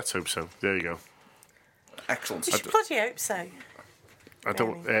 Yeah, well, let's hope so. There you go. Excellent. You should bloody hope so. I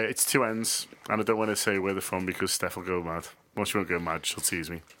don't. It's two ends, and I don't want to say where they're from because Steph will go mad. Well, she won't go mad. She'll tease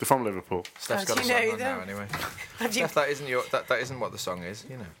me. They're from Liverpool. Steph's How got do a you song know on them? now, anyway. Have you- Steph, that isn't that isn't what the song is,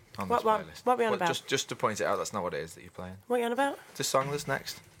 you know. On this What- playlist. what are we on about? Just to point it out, that's not what it is that you're playing. What are you on about? The song that's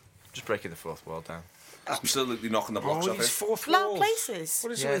next. Just breaking the fourth wall down. Absolutely knocking the blocks off these it. fourth Loud walls. Places.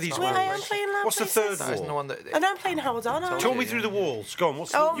 What is Yeah, it with it's these not Wait, I am walls? playing Loud What's the Places. third That isn't the wall? one that. And I'm playing Hold On, aren't Talk I? me through the walls. Go on,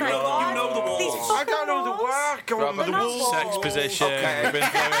 what's Oh the... my god. you know the walls. These I don't know the fucking word. Go on, Right, the but walls. not Sex position. Okay. We've been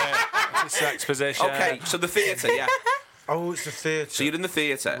through it. It's a sex position. Okay, so the theatre, yeah. Oh, it's the theatre. So you're in the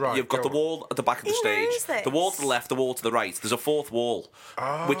theatre. Right, You've got go the on. wall at the back of the He stage. knows this. The wall to the left, the wall to the right. There's a fourth wall,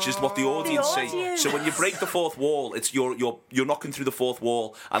 which is what the audience see. audience. So when you break the fourth wall, it's you're knocking through the fourth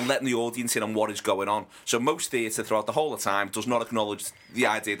wall and letting the audience in on what is going on. So most theatre throughout the whole of time does not acknowledge the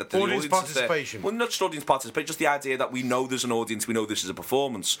idea that the Audience audience is there. participation. Well, not just audience participation, just the idea that we know there's an audience, we know this is a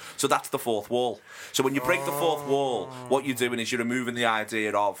performance. So that's the fourth wall. So when you break the fourth wall, what you're doing is you're removing the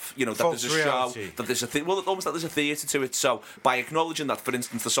idea of that False there's a reality. show, that there's a almost like there's a theatre to it. So by acknowledging that, for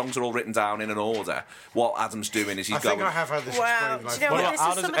instance, the songs are all written down in an order, what Adam's doing is he's I going... think I have had this Wow, explained. do you know What what? about- This how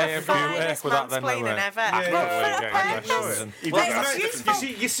is does some of the AFU finest work with that then, mansplaining though, ever.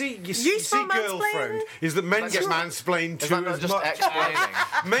 You see, girlfriend, is that men get mansplained Is to that not as just much. explaining?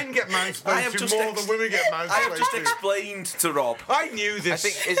 Men get I mansplained have to just more than women get mansplained I have just to. explained to Rob. I knew I this.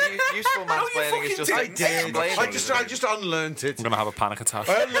 think useful mansplaining is just I did. explaining. I just unlearned it. I'm going to have a panic attack.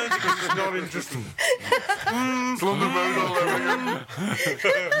 I unlearned it because it's not interesting. London Road all over again.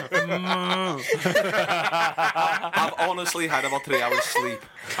 I've honestly had about 3 hours sleep.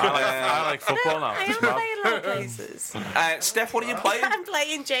 I like football now. I am playing Loud Places. Steph, what are you playing? I'm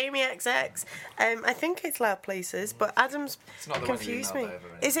playing Jamie XX. I think it's Loud Places, but Adam's not the one you confused emailed me. over,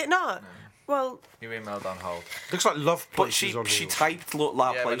 is Is it not? Well, You emailed on hold. Looks like Love But Places on she here. typed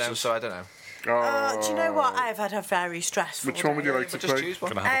Loud Yeah, but Places. no, so I don't know. do you know what? I've had a very stressful Which one would you day. like to Just play? choose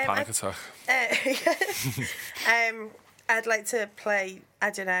one. I'm going to have a panic attack. I'd like to play,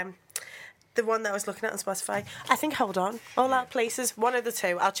 I don't know, the one that I was looking at on Spotify. I think Hold On. All Out Places. One of the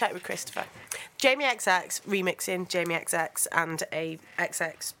two. I'll check with Christopher. Jamie XX remixing Jamie XX and a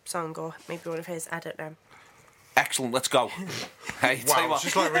XX song, or maybe one of his. I don't know. Excellent, let's go. Hey, tell you Wow, what. it's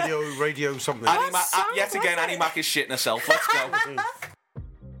just like radio something. Annie Mac, song yet was again, it? Annie Mac is shitting herself. Let's go.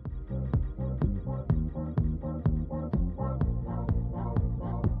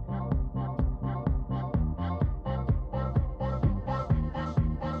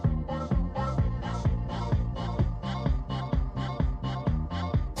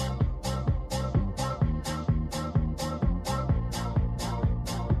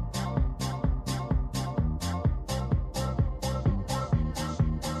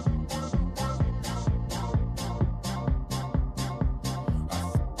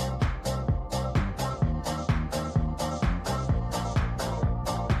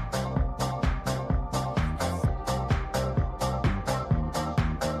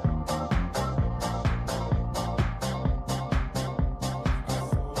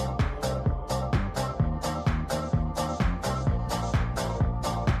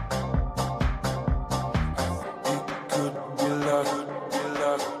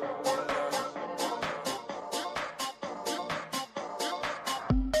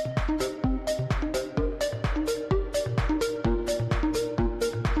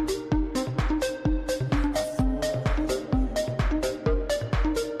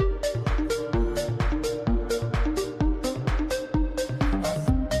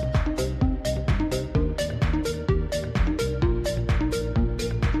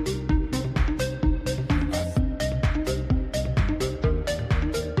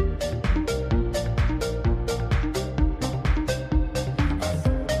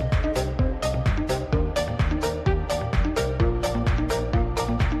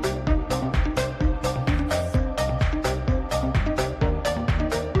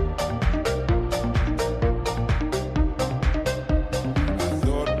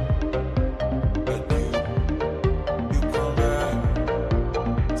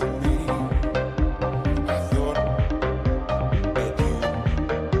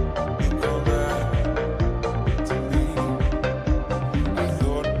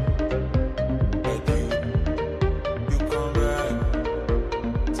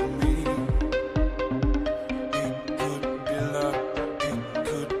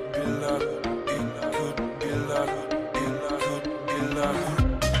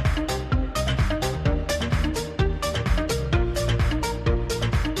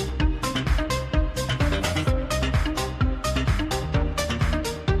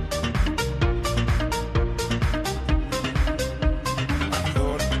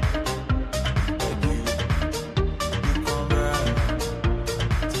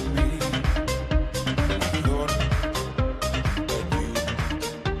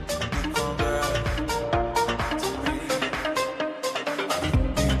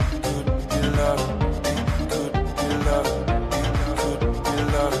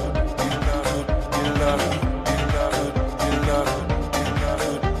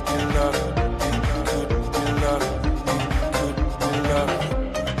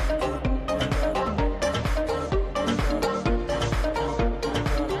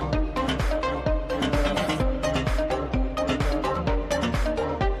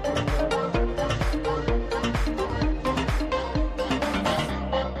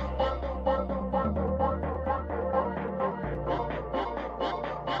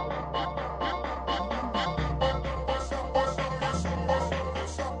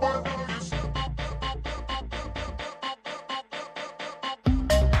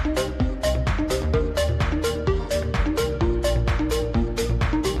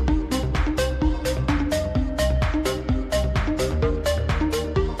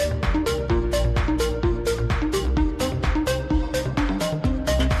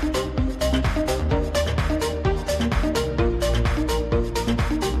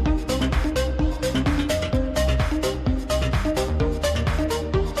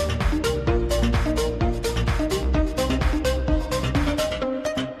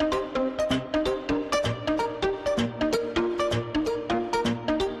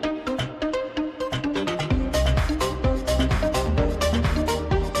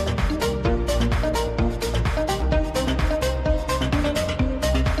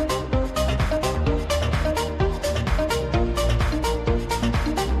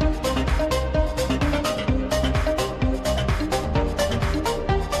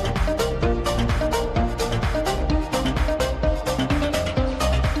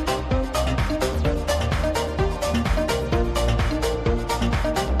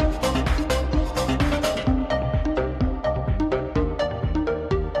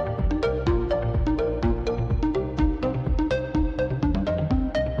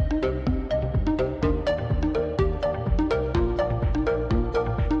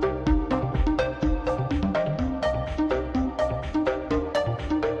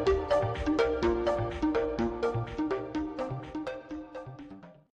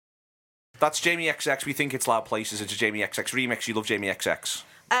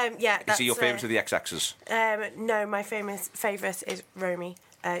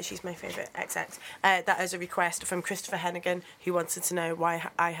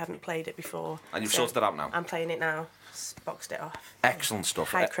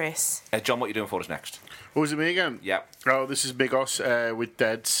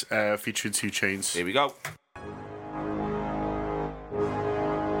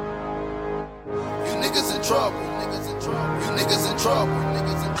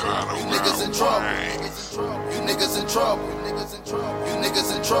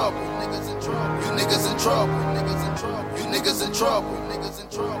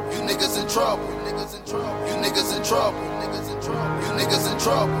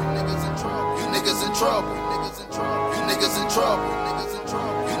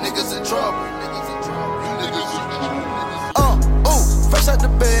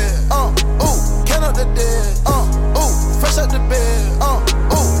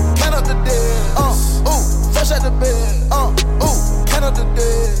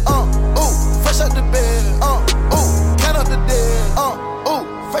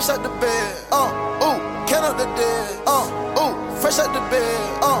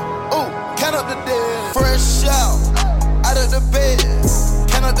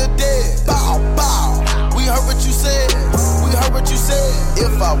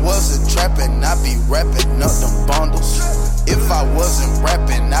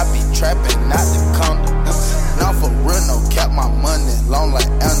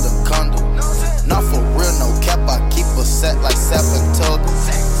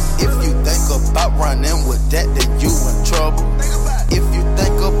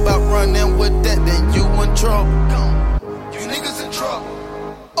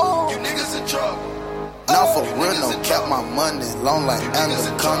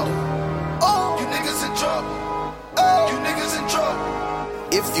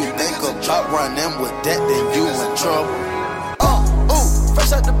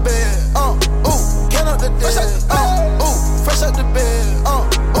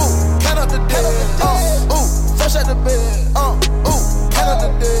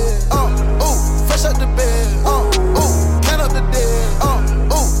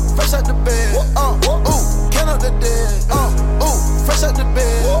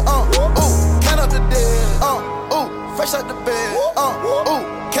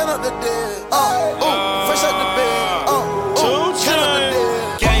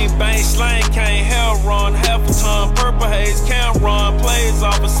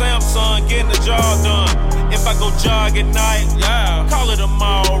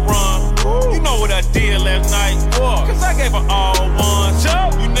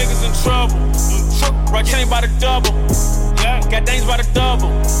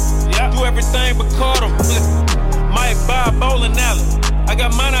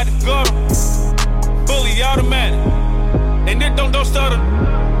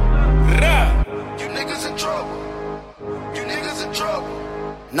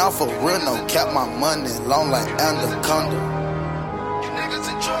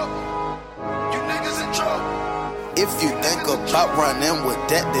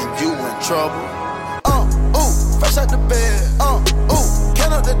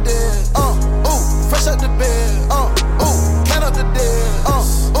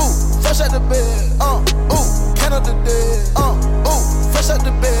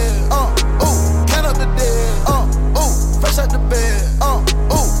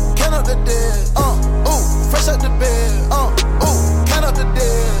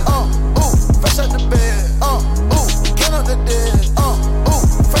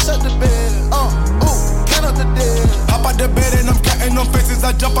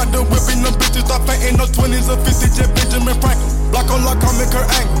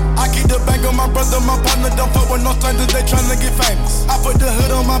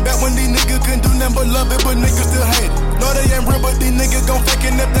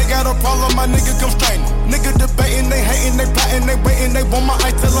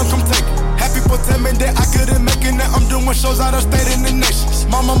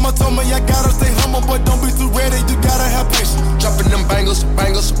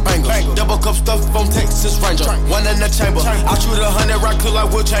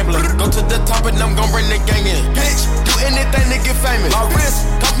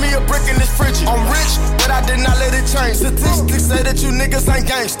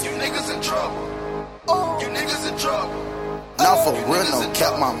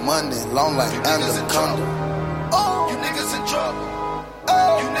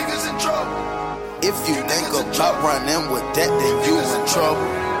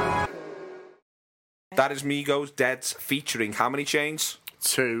 That is Migos Deads featuring how many chains?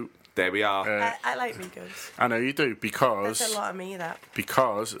 2. There we are. I like Migos. I know you do, because That's a lot of me, that.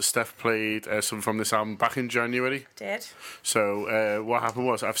 because Steph played something from this album back in January. Did. So what happened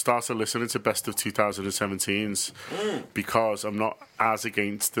was I've started listening to Best of 2017s because I'm not as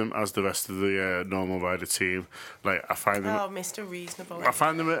against them as the rest of the Normal Rider team. Like I find them. Oh, Mr. Reasonable. I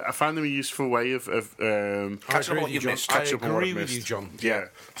find them a useful way of catching up on what you've missed. catch up on what agree I've with missed. you, John. Yeah.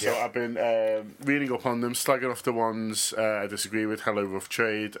 So I've been reading up on them, slagging off the ones I disagree with. Hello, Rough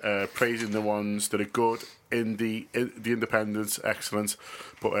Trade. Praising the ones that are good. The Independents, excellent.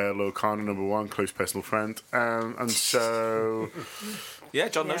 But Low Kana, number 1, close personal friend. And so yeah,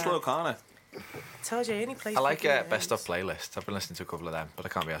 John knows Low Kana. I told you, he only plays. I like fucking Best of Playlist. I've been listening to a couple of them, but I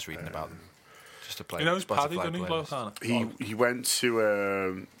can't be asked reading about them. Just to play. He knows Spotify Paddy, doesn't he, playlist. Low Kana? he went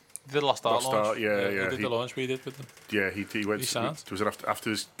to He did Lost Art launch. Yeah. He did the launch we did with them. Yeah, he went. He To, sounds. there was an after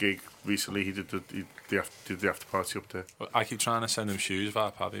his gig recently. He did the after party up there. I keep trying to send him shoes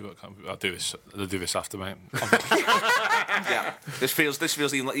via Paddy, but I'll do this after, mate. Yeah, this feels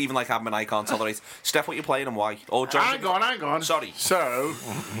even like admin I can't tolerate. Steph, what you playing and why? Or John? Hang on. Sorry. So,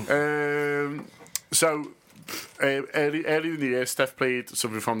 early in the year, Steph played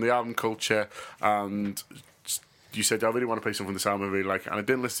something from the album Culture, and you said, I really want to play something from this album I really like, and I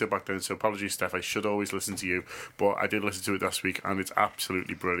didn't listen to it back then, so apologies, Steph, I should always listen to you, but I did listen to it last week, and it's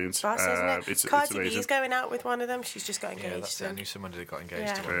absolutely brilliant. Boss, isn't it? It's Cardi amazing. B's going out with one of them. She's just got engaged. Yeah, that's it. I knew someone that got engaged.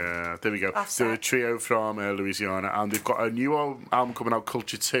 Yeah. To one. There we go. Offset. They're a trio from Louisiana, and they've got a new album coming out,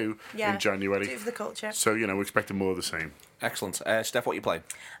 Culture 2, Yeah, in January. do for the culture. So, we're expecting more of the same. Excellent. Steph, what you playing?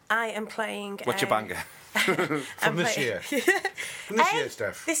 I am playing. What's your banger? From this year. From this year,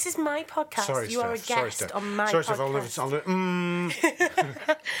 Steph. This is my podcast. Sorry, you are a Steph. guest Steph. on my Sorry, podcast.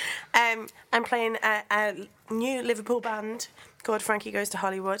 Steph, I'm playing a new Liverpool band called Frankie Goes to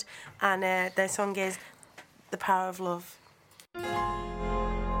Hollywood, and their song is "The Power of Love."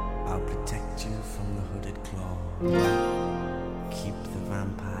 I'll protect you from the hooded claw. Keep the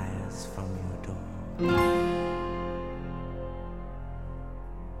vampires from your door.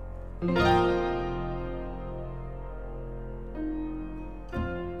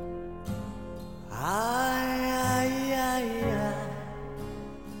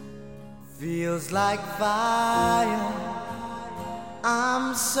 Feels like fire.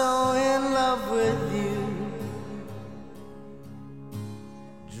 I'm so in love with you.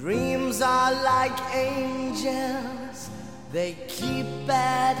 Dreams are like angels. They keep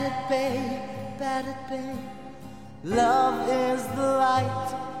bad at bay, bad at bay. Love is the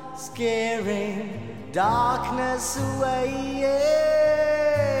light, scaring darkness away. Yeah.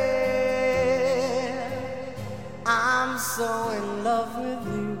 I'm so in love with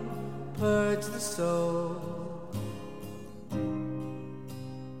you. Purge the soul.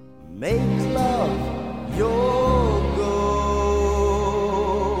 Make love your goal.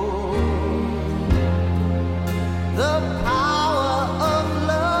 The power of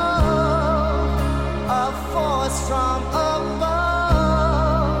love, a force from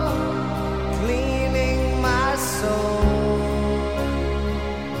above, cleaning my soul.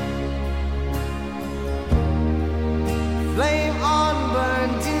 Flame on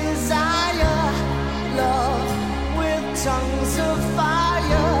burn desire, love with tongues of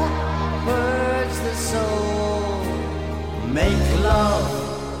fire, purge the soul, make love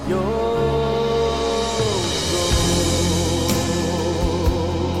your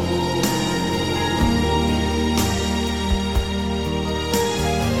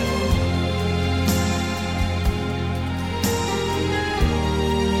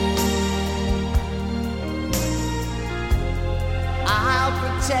I'll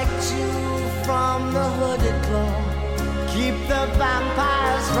protect you from the hooded claw. Keep the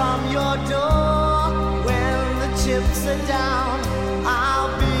vampires from your door. When the chips are down,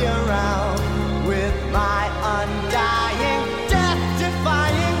 I'll be around with my undying,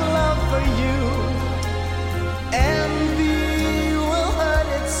 death-defying love for you. Envy will hurt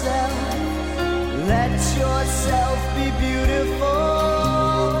itself. Let yourself be beautiful.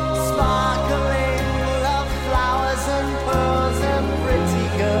 Sparkling love flowers and pearls and pretty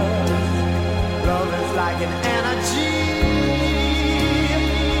girls. Love is like an energy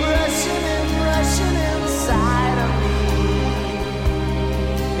rushing inside of me.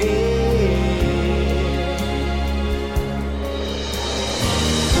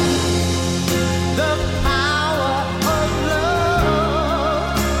 The power of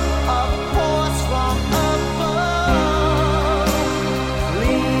love, a force from above,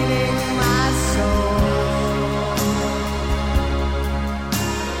 leading my soul.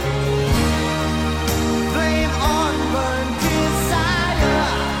 Flame on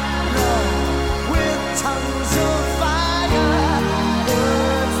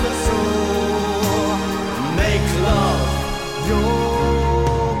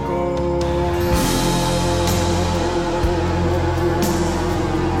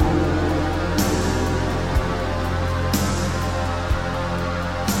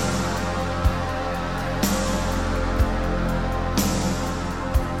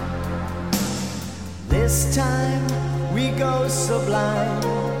this time we go sublime.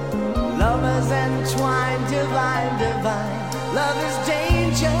 Lovers entwined, divine, divine. Love is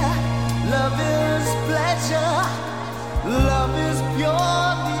danger, love is pleasure. Love is pure,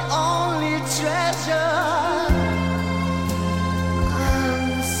 the only treasure.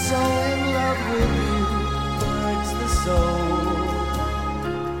 I'm so in love with you, hurts the soul.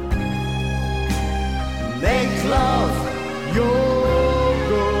 Make love your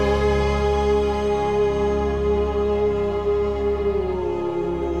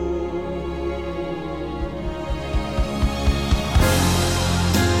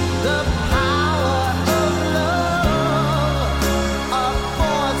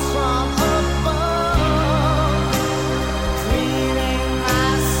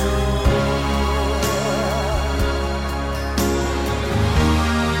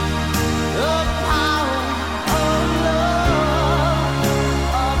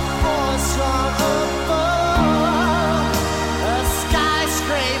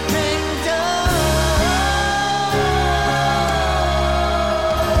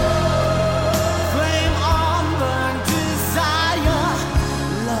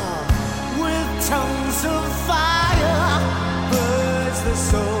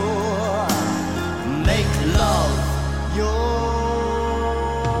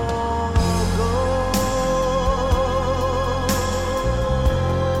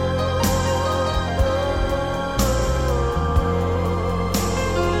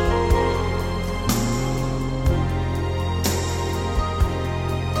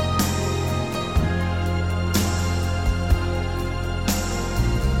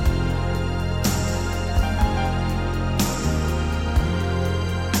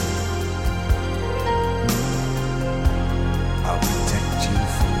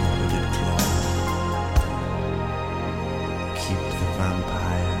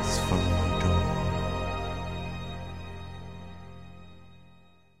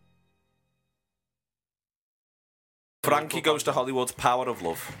Frankie Goes to Hollywood, Power of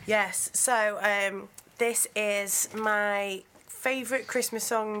Love. Yes, so this is my favourite Christmas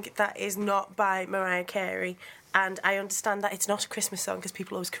song that is not by Mariah Carey. And I understand that it's not a Christmas song because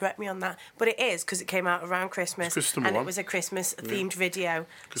people always correct me on that, but it is because it came out around Christmas and it was a Christmas-themed video.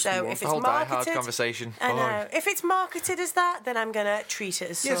 So if it's marketed, conversation. I know. If it's marketed as that, then I'm gonna treat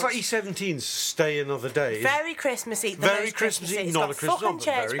it as Yeah, it's such. like E17's Stay Another Day. Very Christmassy. Very Christmassy, It's not got a Christmas fucking song, but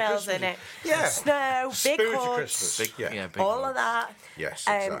church very bells in Christmassy. it. Yeah. Snow, big Spirit of hugs, Christmas. Big all of that. Yes,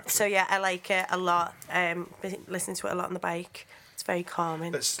 exactly. So yeah, I like it a lot. Been listening to it a lot on the bike. It's very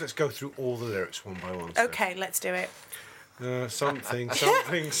calming. Let's go through all the lyrics one by one. Okay, let's do it. Something.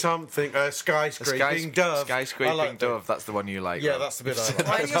 Skyscraping dove. Skyscraping dove. That's the one you like. Yeah, right? that's the bit I like.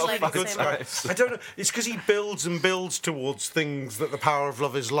 Why do you like Good this sky. nice. I don't know. It's because he builds and builds towards things that the power of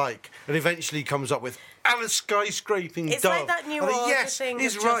love is like, and eventually comes up with and a skyscraping It's dove. like that New I think, Order yes, thing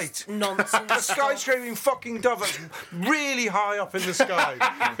he's of right. just nonsense A stuff. skyscraping fucking dove that's really high up in the sky.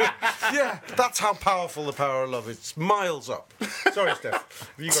 Yeah, that's how powerful the power of love is. It's miles up. Sorry, Steph.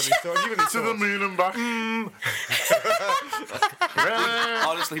 Have you got any thoughts? To the moon and back.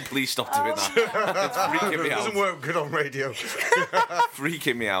 Honestly, please stop doing that. It's freaking me It doesn't out. work good on radio.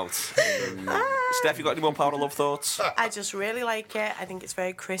 Freaking me out. Steph, you got any more Power of Love thoughts? I just really like it. I think it's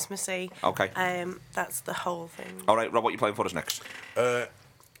very Christmassy. Okay. That's the whole thing. All right, Rob, what are you playing for us next?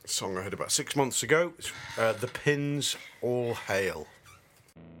 Song I heard about 6 months ago. It's, The Pins, All Hail.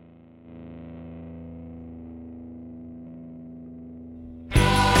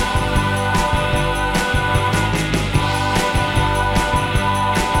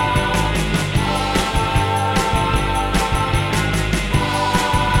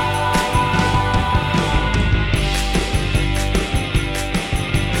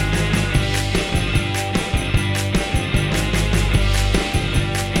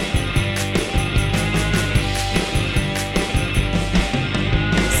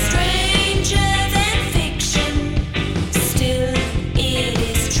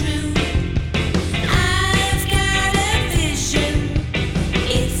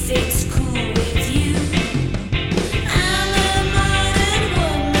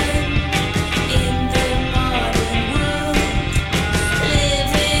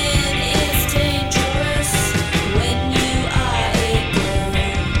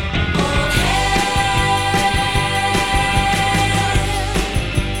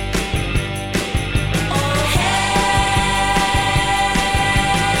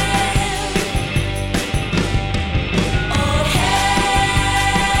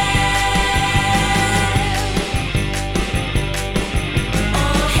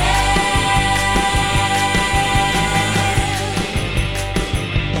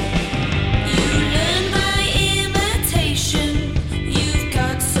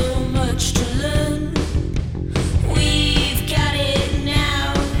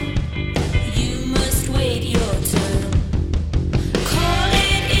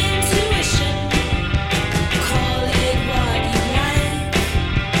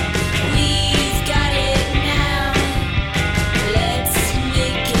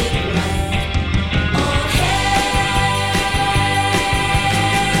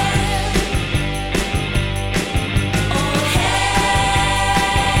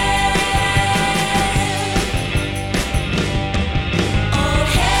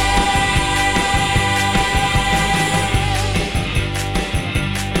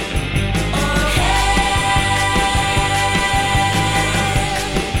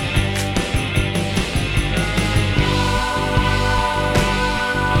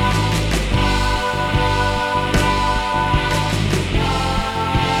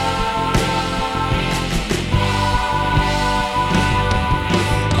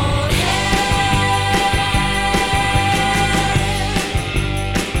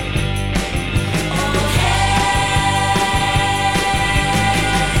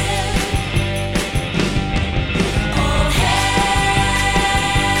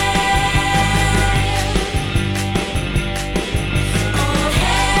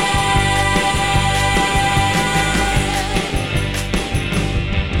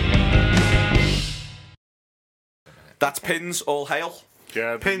 That's Pins, all hail.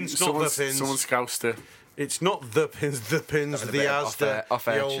 Yeah, Pins, not the Pins. Someone scoused it. It's not the Pins, the Asda, off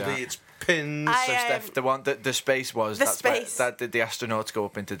the air oldie, chat. it's Pins. So Steph, the one that the space was, The that's space. where that did the astronauts go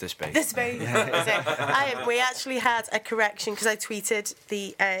up into the space. The space. We actually had a correction because I tweeted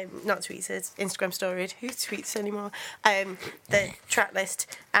the not tweeted, Instagram storied. Who tweets anymore? The track list,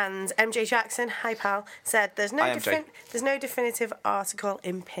 and MJ Jackson, hi pal, said there's no definitive article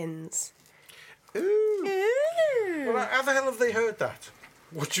in Pins. Ooh. Well, how the hell have they heard that?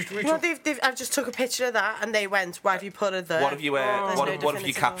 What do you Well, I've just took a picture of that, and they went, "Why have you put it there?" What have you? What have you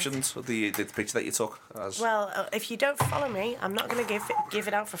definitive captioned the picture that you took? As? Well, if you don't follow me, I'm not going to give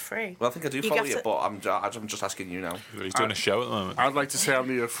it out for free. Well, I think I do follow you, but I'm just asking you now. He's doing a show at the moment. I'd like to say I'm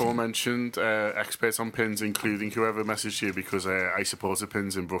the aforementioned expert on pins, including whoever messaged you, because I supported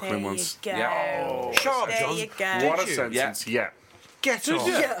Pins in Brooklyn once. There you go. Yeah. Oh. Sharp, There John. you go. What a sentence! Yeah. Get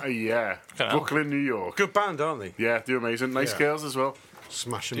on. Yeah. Brooklyn, New York. Good band, aren't they? Yeah, they're amazing. Nice girls as well.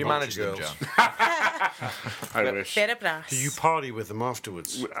 Smashing. Do you manage them, John? I wish. Bit of brass. Do you party with them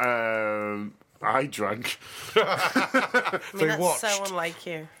afterwards? I drank. I mean, They that's watched. so unlike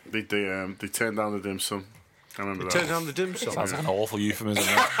you. They turned down the dim sum. I remember that. Turn down the dim sum. Sounds like an awful euphemism.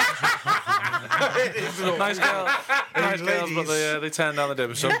 Nice girl, nice girls, but they turn down the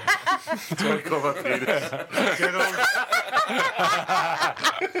dim sum. That's what I call my penis.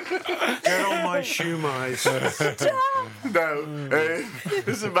 Get on my shoe mice. No,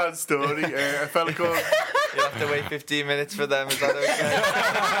 this is a bad story. A fella called... You have to wait 15 minutes for them, is that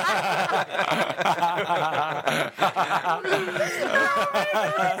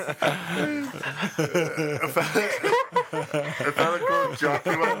A fella called Jock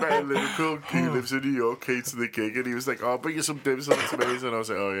who I met in Liverpool, he lives in New York, came to the gig, and he was like, "Oh, I'll bring you some dim sum, it's amazing." And I was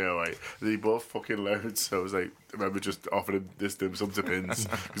like, "Oh yeah, right." And he bought fucking loads, so I was like, I remember just offering him this dim sum to Pins,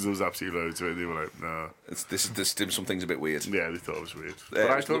 because there was absolutely loads of it, and they were like, "No." This dim sum thing's a bit weird. Yeah, they thought it was weird. But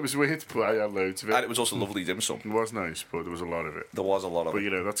I thought it was weird, but I had loads of it. And it was also lovely dim sum. It was nice, but there was a lot of it. There was a lot of But it. you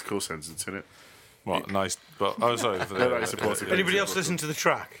know, that's a cool sentence, isn't it? What nice? But oh, sorry. For Yeah, I support it. Anybody else listen to the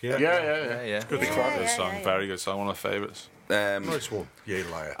track? Yeah. Yeah. Good song, very good song, one of my favourites. Nice one. Yeah,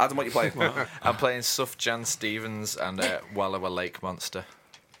 liar. Adam, what you playing? I'm playing Sufjan Stevens and Wallowa Lake Monster.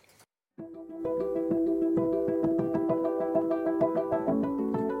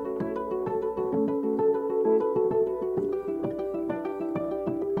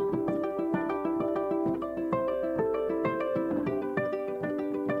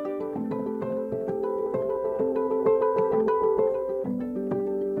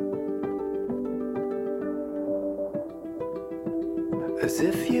 As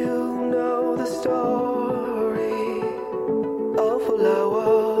if you know the story of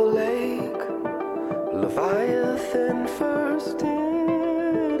Wallowa Lake, Leviathan first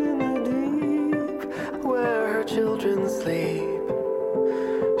did in the deep, where her children sleep.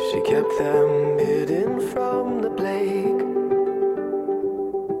 She kept them hidden from the plague.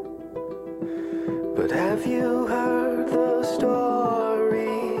 But have you heard the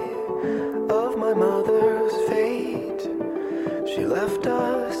story of my mother's fate? She left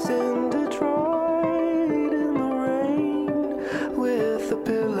us in Detroit in the rain with a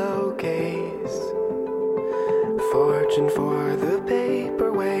pillowcase, fortune for the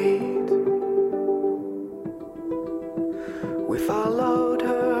paperweight. We followed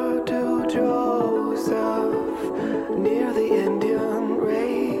her to Joseph near the Indian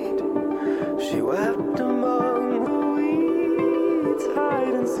raid. She wept among the weeds,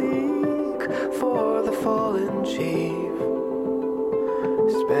 hide and seek for the fallen chief.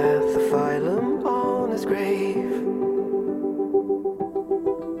 Spathiphyllum on his grave.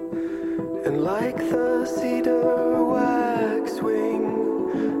 And like the cedar waxwing,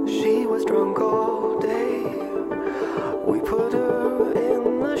 she was drunk all day. We put her in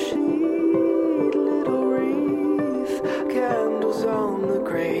the sheet, little wreath, candles on the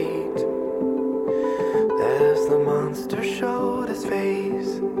grate, as the monster showed his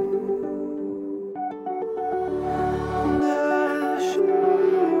face.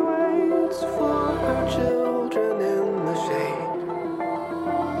 For her children in the shade,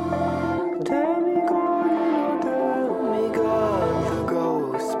 demigod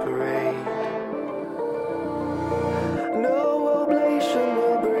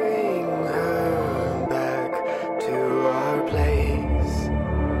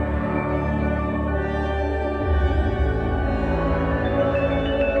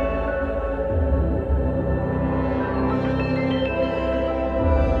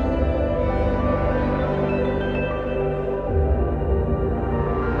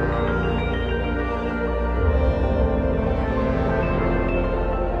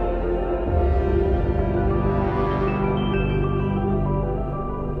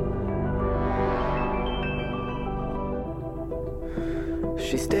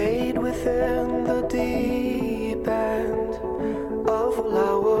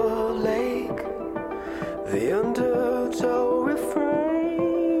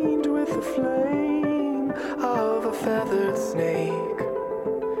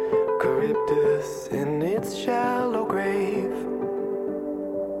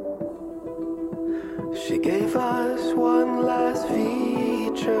She gave us one last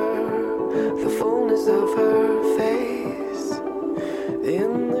feature, the fullness of her face,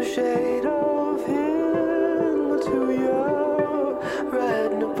 in the shade of Himatuya,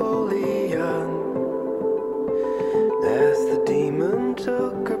 red Napoleon, as the demon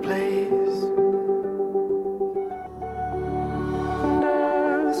took her place. And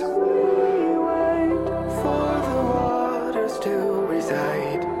as we wait for the waters to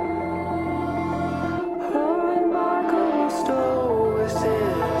reside, her remarkable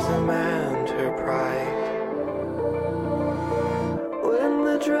stoicism and her pride. When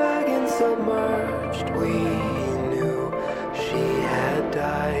the dragon submerged, we knew she had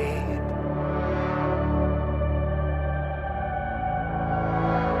died.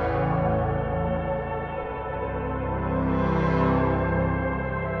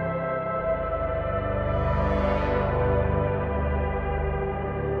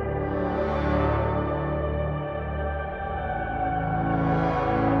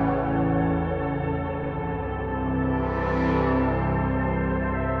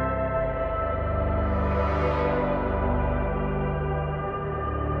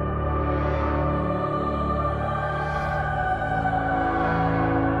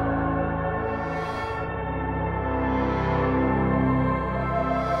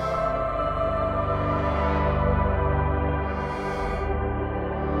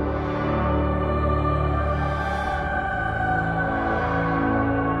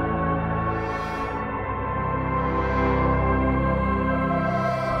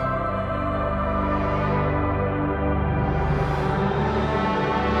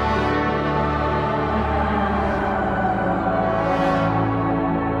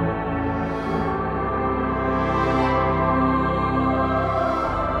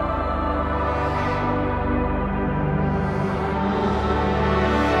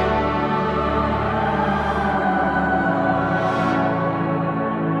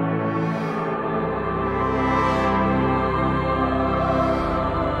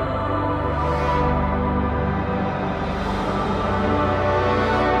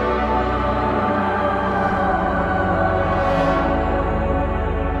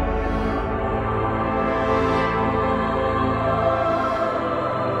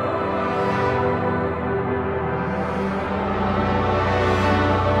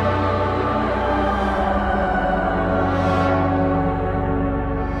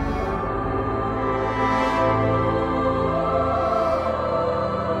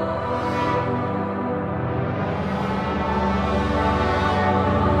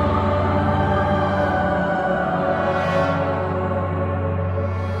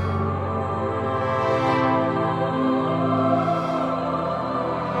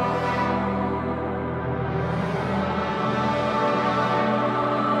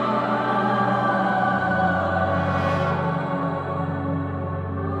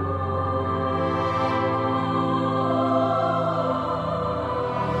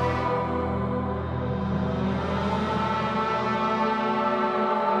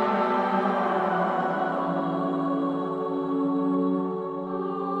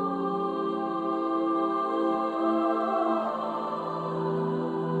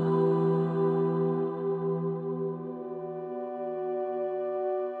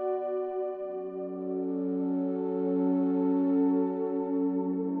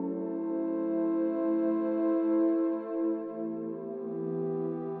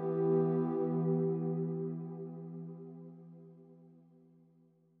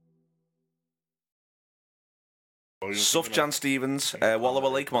 Sufjan Stevens, Wallowa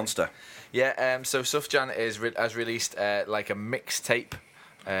Lake Monster. Yeah, so Sufjan has released like a mixtape.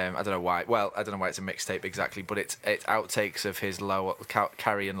 I don't know why. Well, I don't know why it's a mixtape exactly, but it's outtakes of his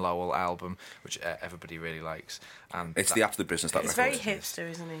Carrie and Lowell album, which everybody really likes. And it's the absolute business. That he's very hipster,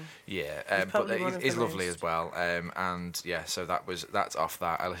 isn't he? Yeah, but he's lovely as well. And yeah, so that's off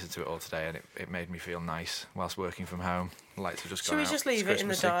that. I listened to it all today, and it made me feel nice whilst working from home. Lights have just gone out. Should we just leave it in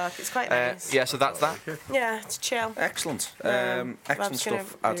the dark? It's quite nice. Yeah, so that's that. Yeah, it's chill. Excellent. Excellent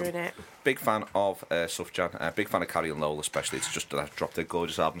stuff. Big fan of Sufjan. Big fan of Carrie and Lowell, especially. It's just dropped a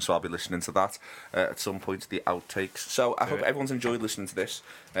gorgeous album, so I'll be listening to that at some point. The outtakes. So I hope everyone's enjoyed listening to this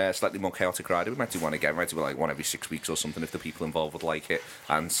slightly more chaotic ride. We might do one again. We might do like one every 6 weeks or something if the people involved would like it,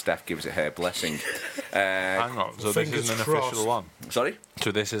 and Steph gives it her blessing. Hang on. So this isn't an official one. Sorry.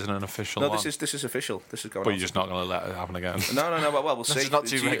 So this isn't an official one. No, this is official. This is going. But you're just not going to let it happen again. No. Well, we'll see. Not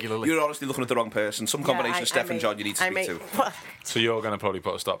too regularly. You're honestly looking at the wrong person. Some combination of Steph and John you need to speak to. So you're going to probably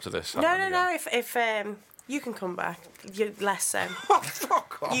put a stop to this. No. You can come back. You less so.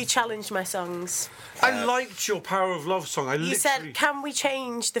 Fuck off. You challenged my songs. I liked your Power of Love song. You said, "Can we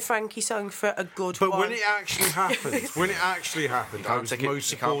change the Frankie song for a good but one?" when it actually happened, I was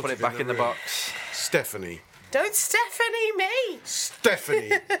most you can't put it back in the box. Stephanie. Don't Stephanie me.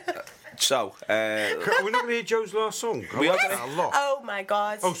 Stephanie. So, we're not going to hear Joe's last song. We are a lot. Oh my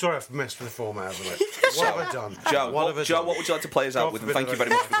God. Oh, sorry, I've messed with the format, haven't I? What have I done? Joe, what would you like to play us out with? And thank you very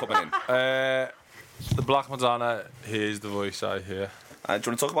much for coming in. The Black Madonna, here's the voice I hear. Do you want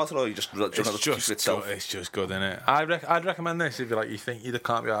to talk about it, or you just It's just good, isn't it? I'd recommend this if you think you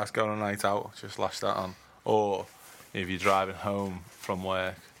can't be asked going on a night out, just lash that on. Or if you're driving home from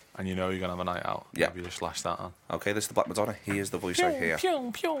work and you know you're gonna have a night out, maybe just lash that on. Okay, this is the Black Madonna. Here's the voice I hear.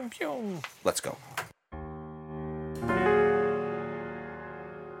 Pyong, pyong, pyong. Let's go.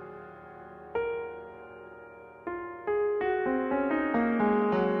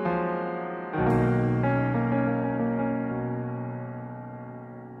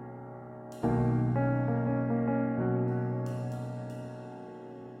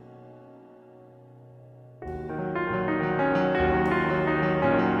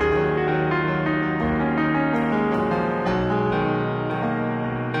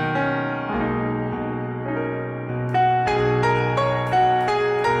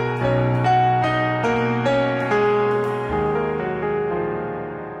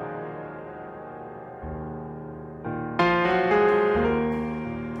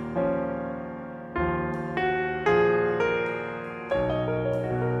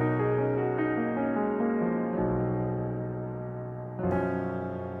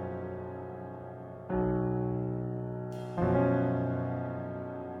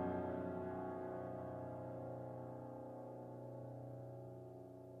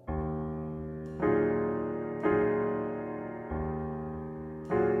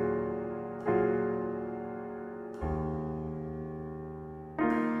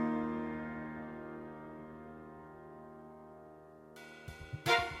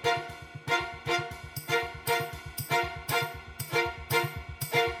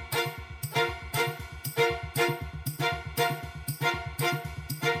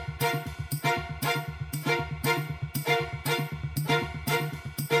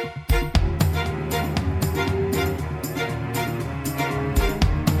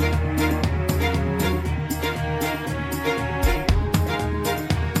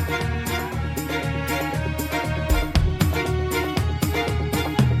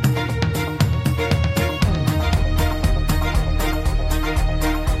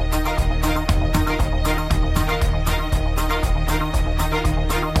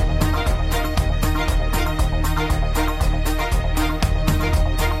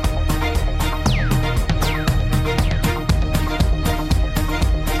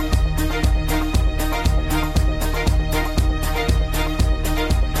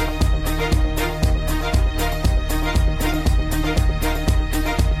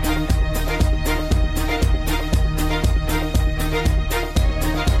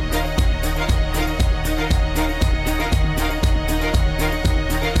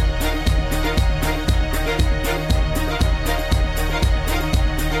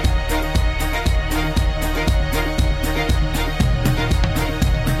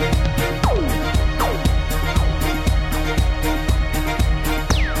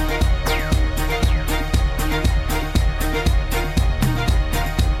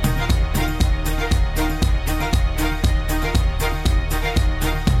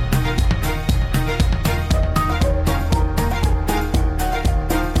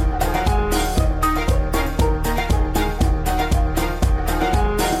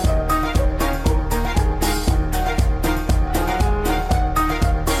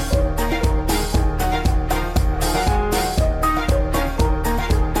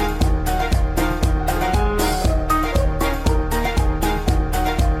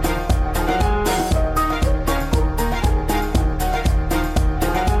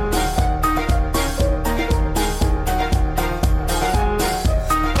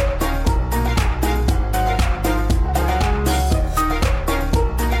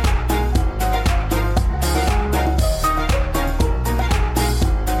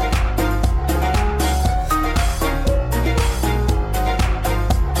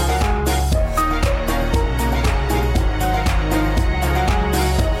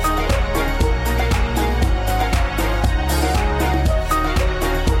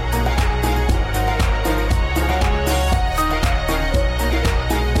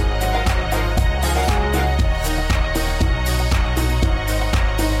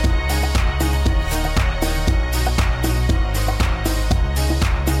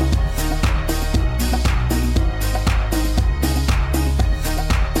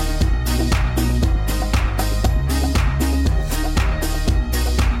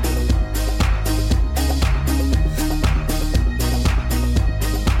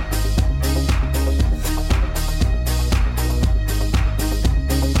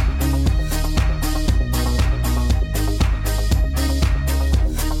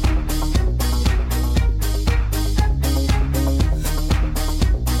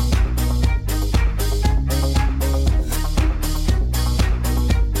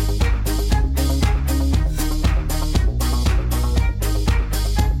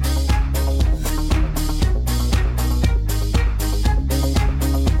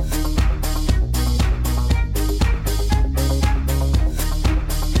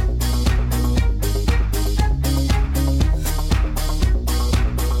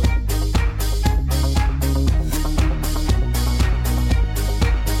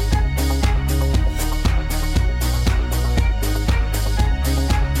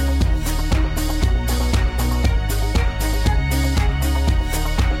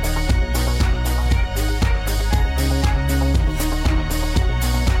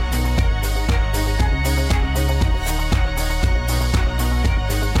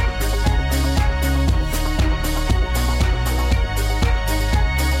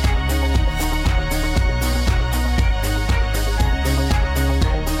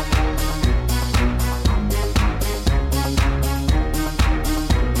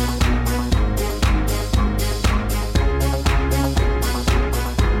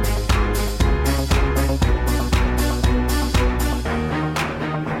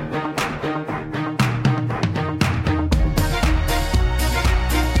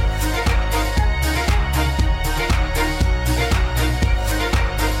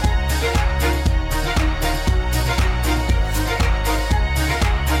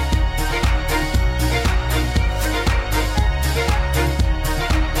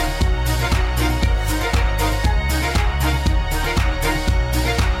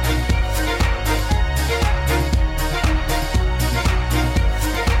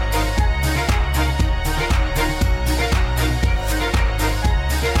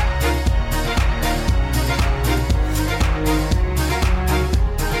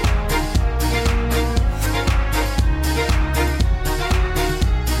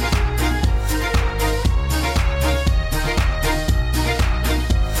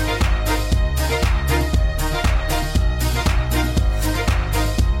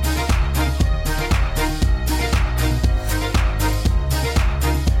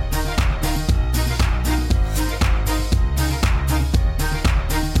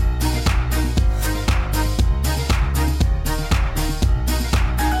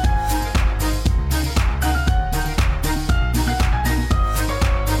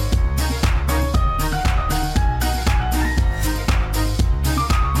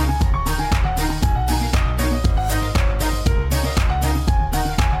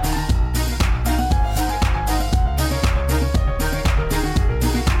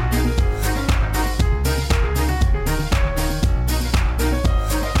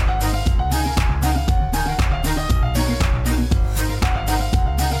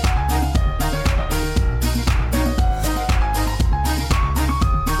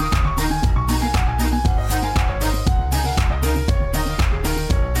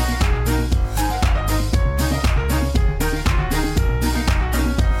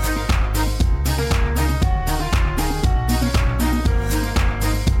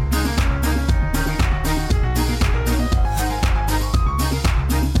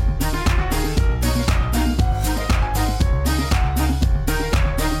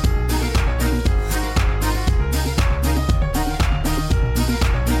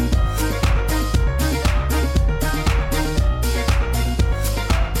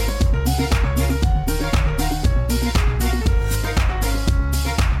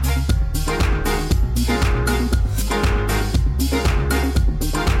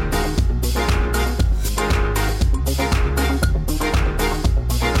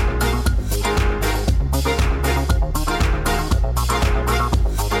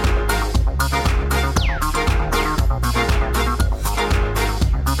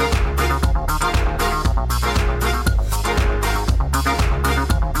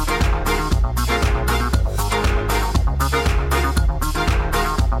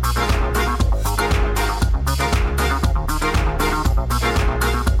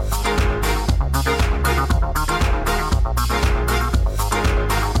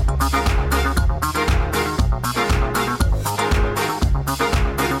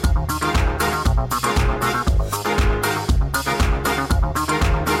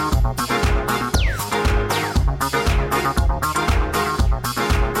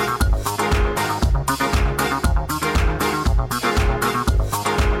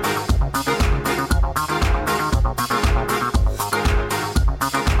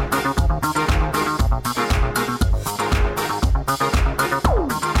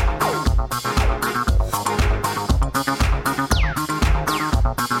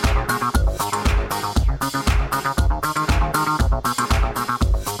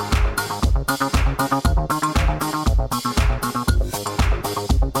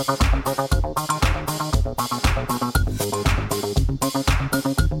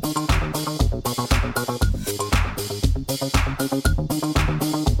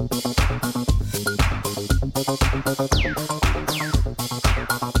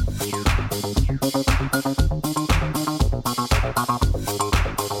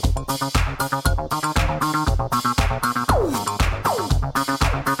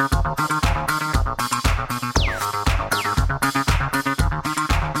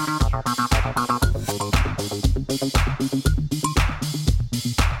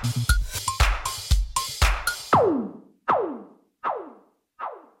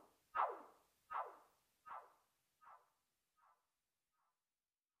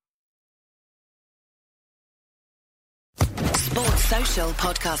 Social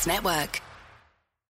Podcast Network.